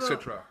 etc.,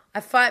 etc. I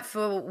fight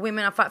for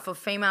women. I fight for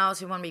females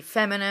who want to be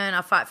feminine.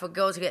 I fight for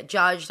girls who get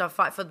judged. I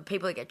fight for the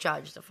people that get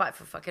judged. I fight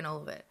for fucking all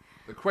of it.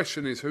 The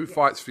question is, who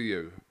fights for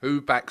you?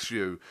 Who backs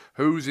you?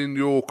 Who's in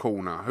your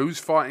corner? Who's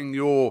fighting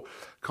your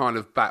kind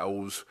of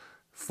battles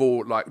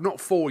for, like,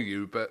 not for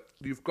you, but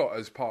you've got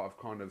as part of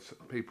kind of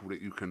people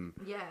that you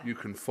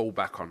can fall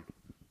back on?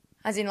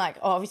 As in, like,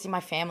 obviously my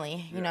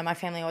family. You know, my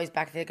family always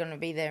back. They're going to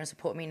be there and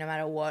support me no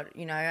matter what,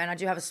 you know. And I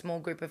do have a small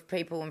group of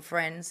people and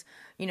friends,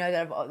 you know,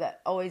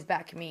 that always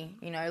back me,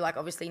 you know, like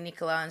obviously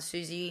Nicola and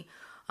Susie.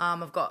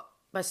 I've got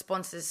my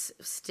sponsors,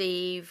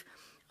 Steve,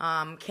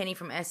 Kenny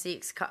from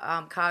Essex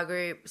Car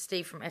Group,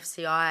 Steve from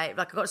FCI.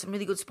 Like, I've got some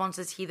really good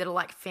sponsors here that are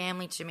like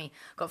family to me.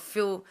 Got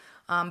Phil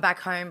back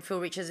home, Phil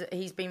Richards.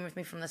 He's been with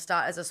me from the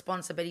start as a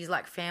sponsor, but he's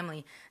like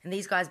family. And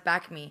these guys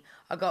back me.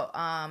 I got,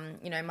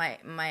 you know,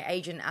 my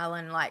agent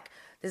Alan. Like,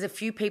 there's a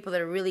few people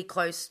that are really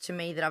close to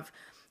me that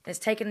it's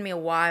taken me a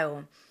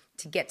while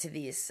to get to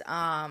this,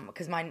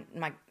 because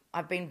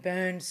I've been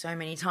burned so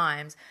many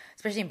times,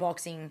 especially in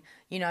boxing,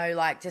 you know,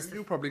 like just...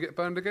 You'll probably get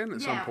burned again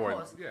at some point. Of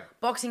course. Yeah.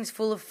 Boxing's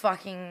full of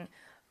fucking...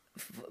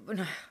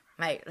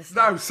 Mate,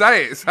 no,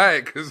 say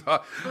it, because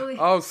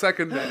I'll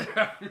second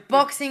it.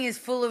 Boxing is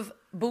full of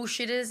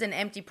bullshitters and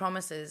empty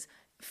promises.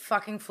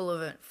 Fucking full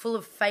of it. Full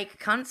of fake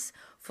cunts,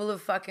 full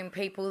of fucking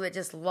people that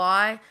just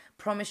lie,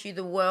 promise you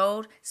the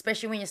world,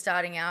 especially when you're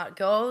starting out.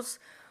 Girls,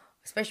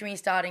 especially when you're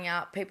starting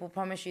out, people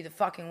promise you the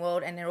fucking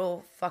world and they're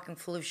all fucking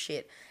full of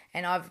shit.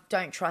 And I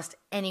don't trust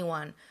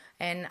anyone.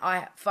 And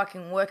I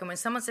fucking work. And when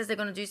someone says they're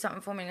going to do something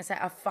for me, I say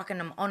I fucking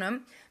am on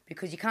them,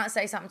 because you can't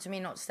say something to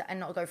me and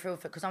not go through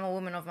with it, because I'm a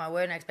woman of my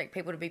word and I expect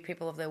people to be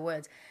people of their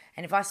words.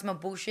 And if I smell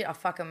bullshit, I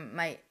fucking,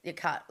 mate, you're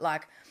cut.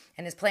 Like,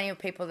 and there's plenty of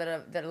people that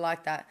are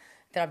like that.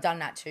 that I've done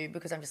that to,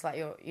 because I'm just like,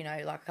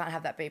 I can't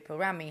have that people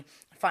around me.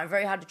 I find it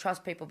very hard to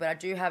trust people, but I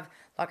do have,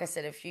 like I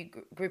said, a few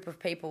group of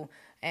people,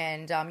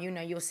 and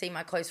you'll see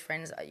my close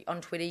friends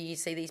on Twitter. You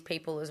see these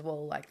people as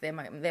well, like they're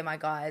my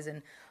guys,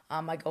 and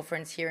my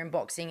girlfriends here in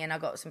boxing, and I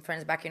got some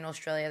friends back in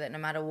Australia that no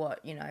matter what,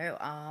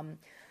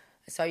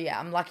 so yeah,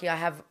 I'm lucky. I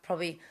have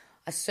probably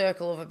a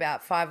circle of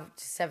about 5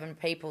 to 7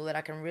 people that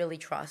I can really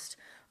trust,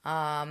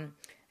 and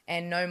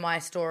know my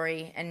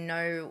story and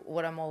know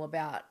what I'm all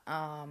about.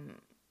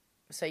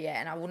 So yeah,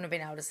 and I wouldn't have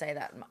been able to say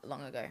that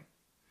long ago.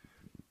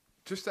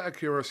 Just out of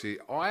curiosity,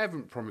 I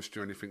haven't promised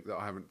you anything that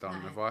I haven't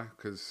done, have I?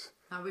 Because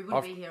no, we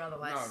wouldn't be here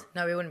otherwise.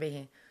 No, we wouldn't be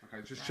here.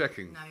 Okay, just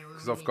checking. No,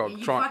 because I've got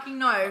you fucking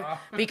know,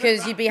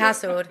 because you'd be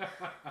hassled.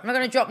 I'm not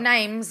going to drop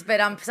names,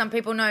 but some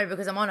people know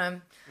because I'm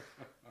on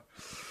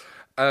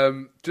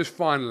them. Just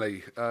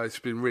finally, it's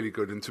been really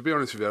good. And to be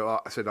honest with you,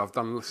 like I said, I've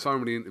done so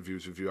many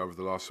interviews with you over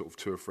the last sort of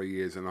 2 or 3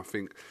 years, and I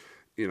think,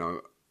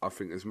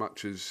 as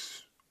much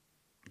as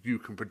you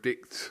can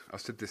predict, I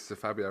said this to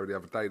Fabio the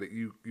other day, that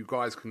you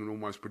guys can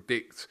almost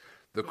predict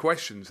the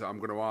questions that I'm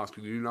going to ask,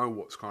 and you know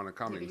what's kind of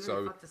coming. Yeah, you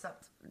really fucked us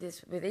up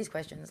with these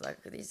questions, like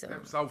with these.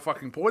 That's the whole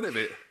fucking point of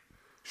it,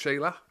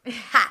 Sheila.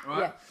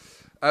 Right?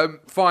 Yeah.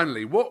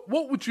 Finally, what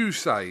would you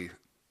say?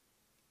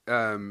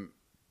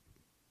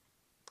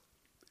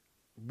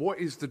 What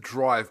is the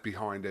drive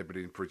behind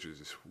Ebanie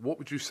Bridges? What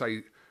would you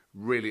say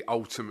really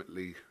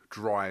ultimately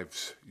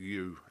drives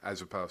you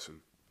as a person?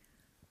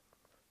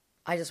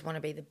 I just want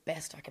to be the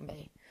best I can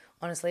be.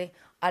 Honestly,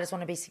 I just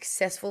want to be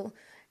successful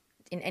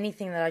in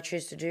anything that I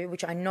choose to do,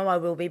 which I know I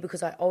will be,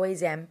 because I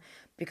always am,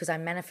 because I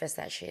manifest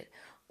that shit.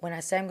 When I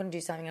say I'm going to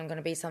do something, I'm going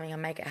to be something, I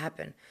make it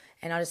happen.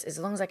 And as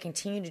long as I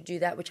continue to do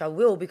that, which I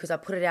will, because I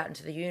put it out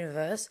into the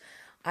universe,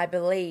 I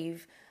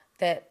believe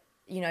that,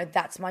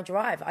 that's my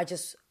drive. I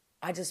just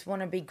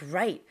want to be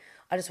great.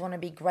 I just want to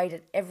be great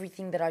at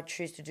everything that I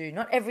choose to do.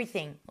 Not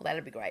everything, well,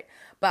 that'd be great.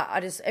 But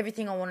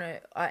everything I want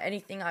to,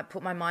 anything I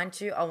put my mind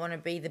to, I want to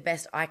be the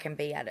best I can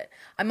be at it.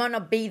 I might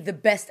not be the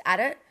best at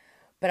it,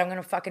 but I'm going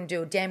to fucking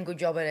do a damn good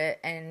job at it.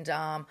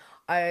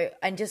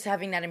 And just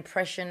having that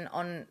impression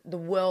on the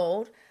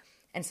world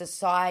and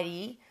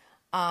society,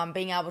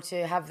 being able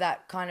to have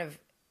that kind of,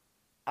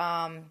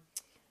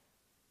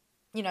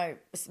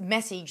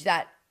 message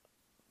that,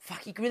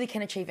 fuck, you really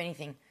can achieve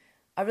anything.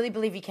 I really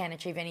believe you can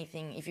achieve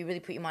anything if you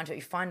really put your mind to it.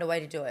 You find a way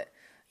to do it.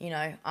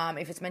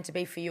 If it's meant to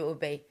be for you, it will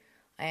be.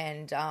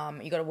 And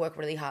you got to work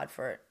really hard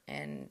for it.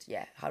 And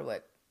yeah, hard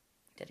work,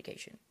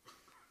 dedication.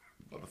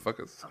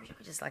 Motherfuckers. I wish I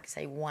could just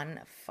say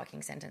one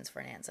fucking sentence for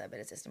an answer, but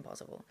it's just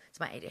impossible. It's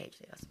my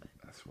ADHD, I suppose.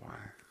 That's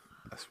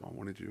why I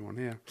wanted you on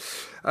here.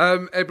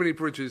 Ebanie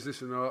Bridges,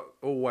 listen, I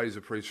always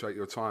appreciate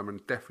your time,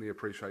 and definitely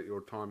appreciate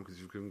your time, because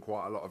you've given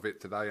quite a lot of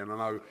it today, and I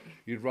know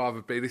you'd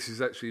rather be. This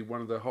is actually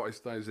one of the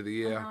hottest days of the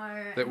year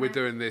that we're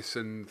doing this.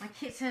 And my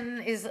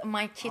kitten is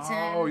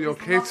Oh, your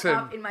kitten.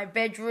 Up in my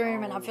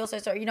bedroom, and I feel so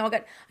sorry. I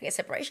get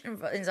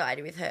separation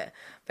anxiety with her,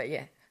 but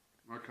yeah.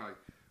 Okay.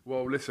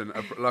 Well, listen,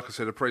 like I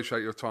said,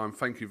 appreciate your time.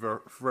 Thank you very,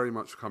 very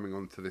much for coming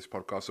on to this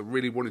podcast. I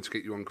really wanted to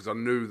get you on because I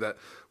knew that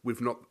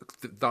we've not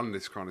done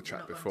this kind of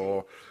chat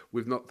before.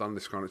 We've not done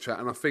this kind of chat.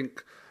 And I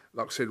think,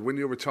 like I said, when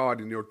you're retired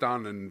and you're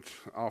done, and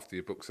after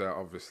your book's out,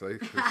 obviously.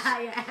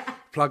 Yeah.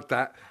 Plug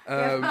that.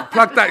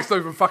 Plug that, it's not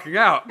even fucking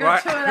out,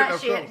 right? Got to tour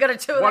that shit. Got to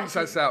tour Once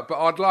that's out.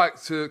 But I'd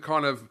like to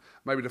kind of,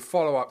 maybe the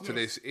follow-up to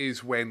this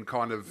is when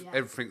kind of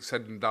everything's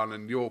said and done,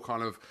 and you're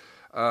kind of...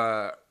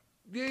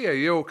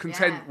 you're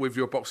content with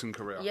your boxing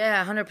career.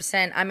 Yeah,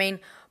 100%. I mean,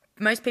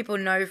 most people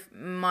know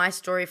my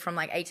story from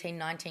 18,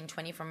 19,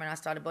 20, from when I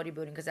started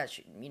bodybuilding, because that's,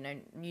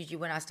 usually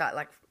when I start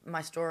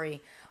my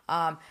story.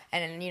 And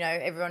then,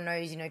 everyone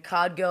knows,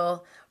 card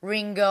girl,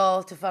 ring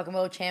girl to fucking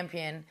world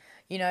champion,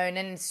 and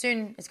then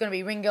soon it's going to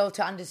be ring girl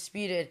to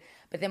undisputed.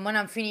 But then when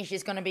I'm finished,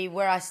 it's going to be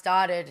where I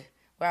started,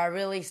 where I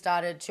really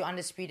started, to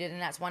undisputed.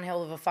 And that's one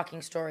hell of a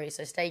fucking story.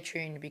 So stay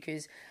tuned,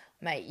 because,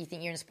 mate, you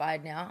think you're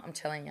inspired now? I'm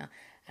telling you.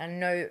 And I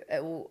know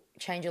it will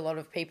change a lot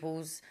of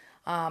people's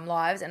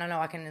lives, and I know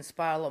I can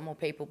inspire a lot more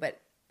people, but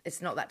it's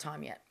not that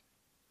time yet.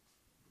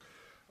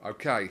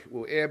 Okay,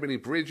 well,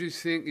 Ebanie Bridges,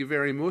 thank you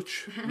very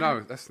much. No,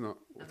 that's not.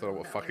 I don't know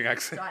what fucking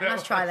accent. Right,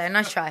 nice try there,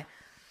 nice try.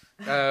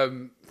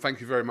 Thank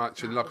you very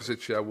much, and like I said,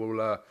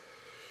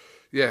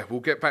 we'll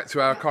get back to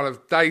our kind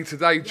of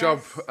day-to-day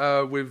job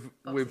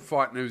with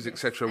fight news,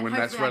 etc. when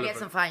that's relevant. I get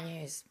some fight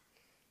news.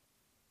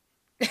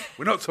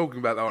 We're not talking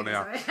about that on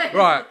now.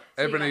 Right,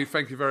 Ebanie,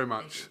 thank you very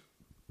much.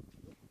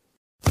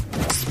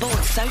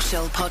 Sports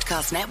Social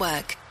Podcast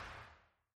Network.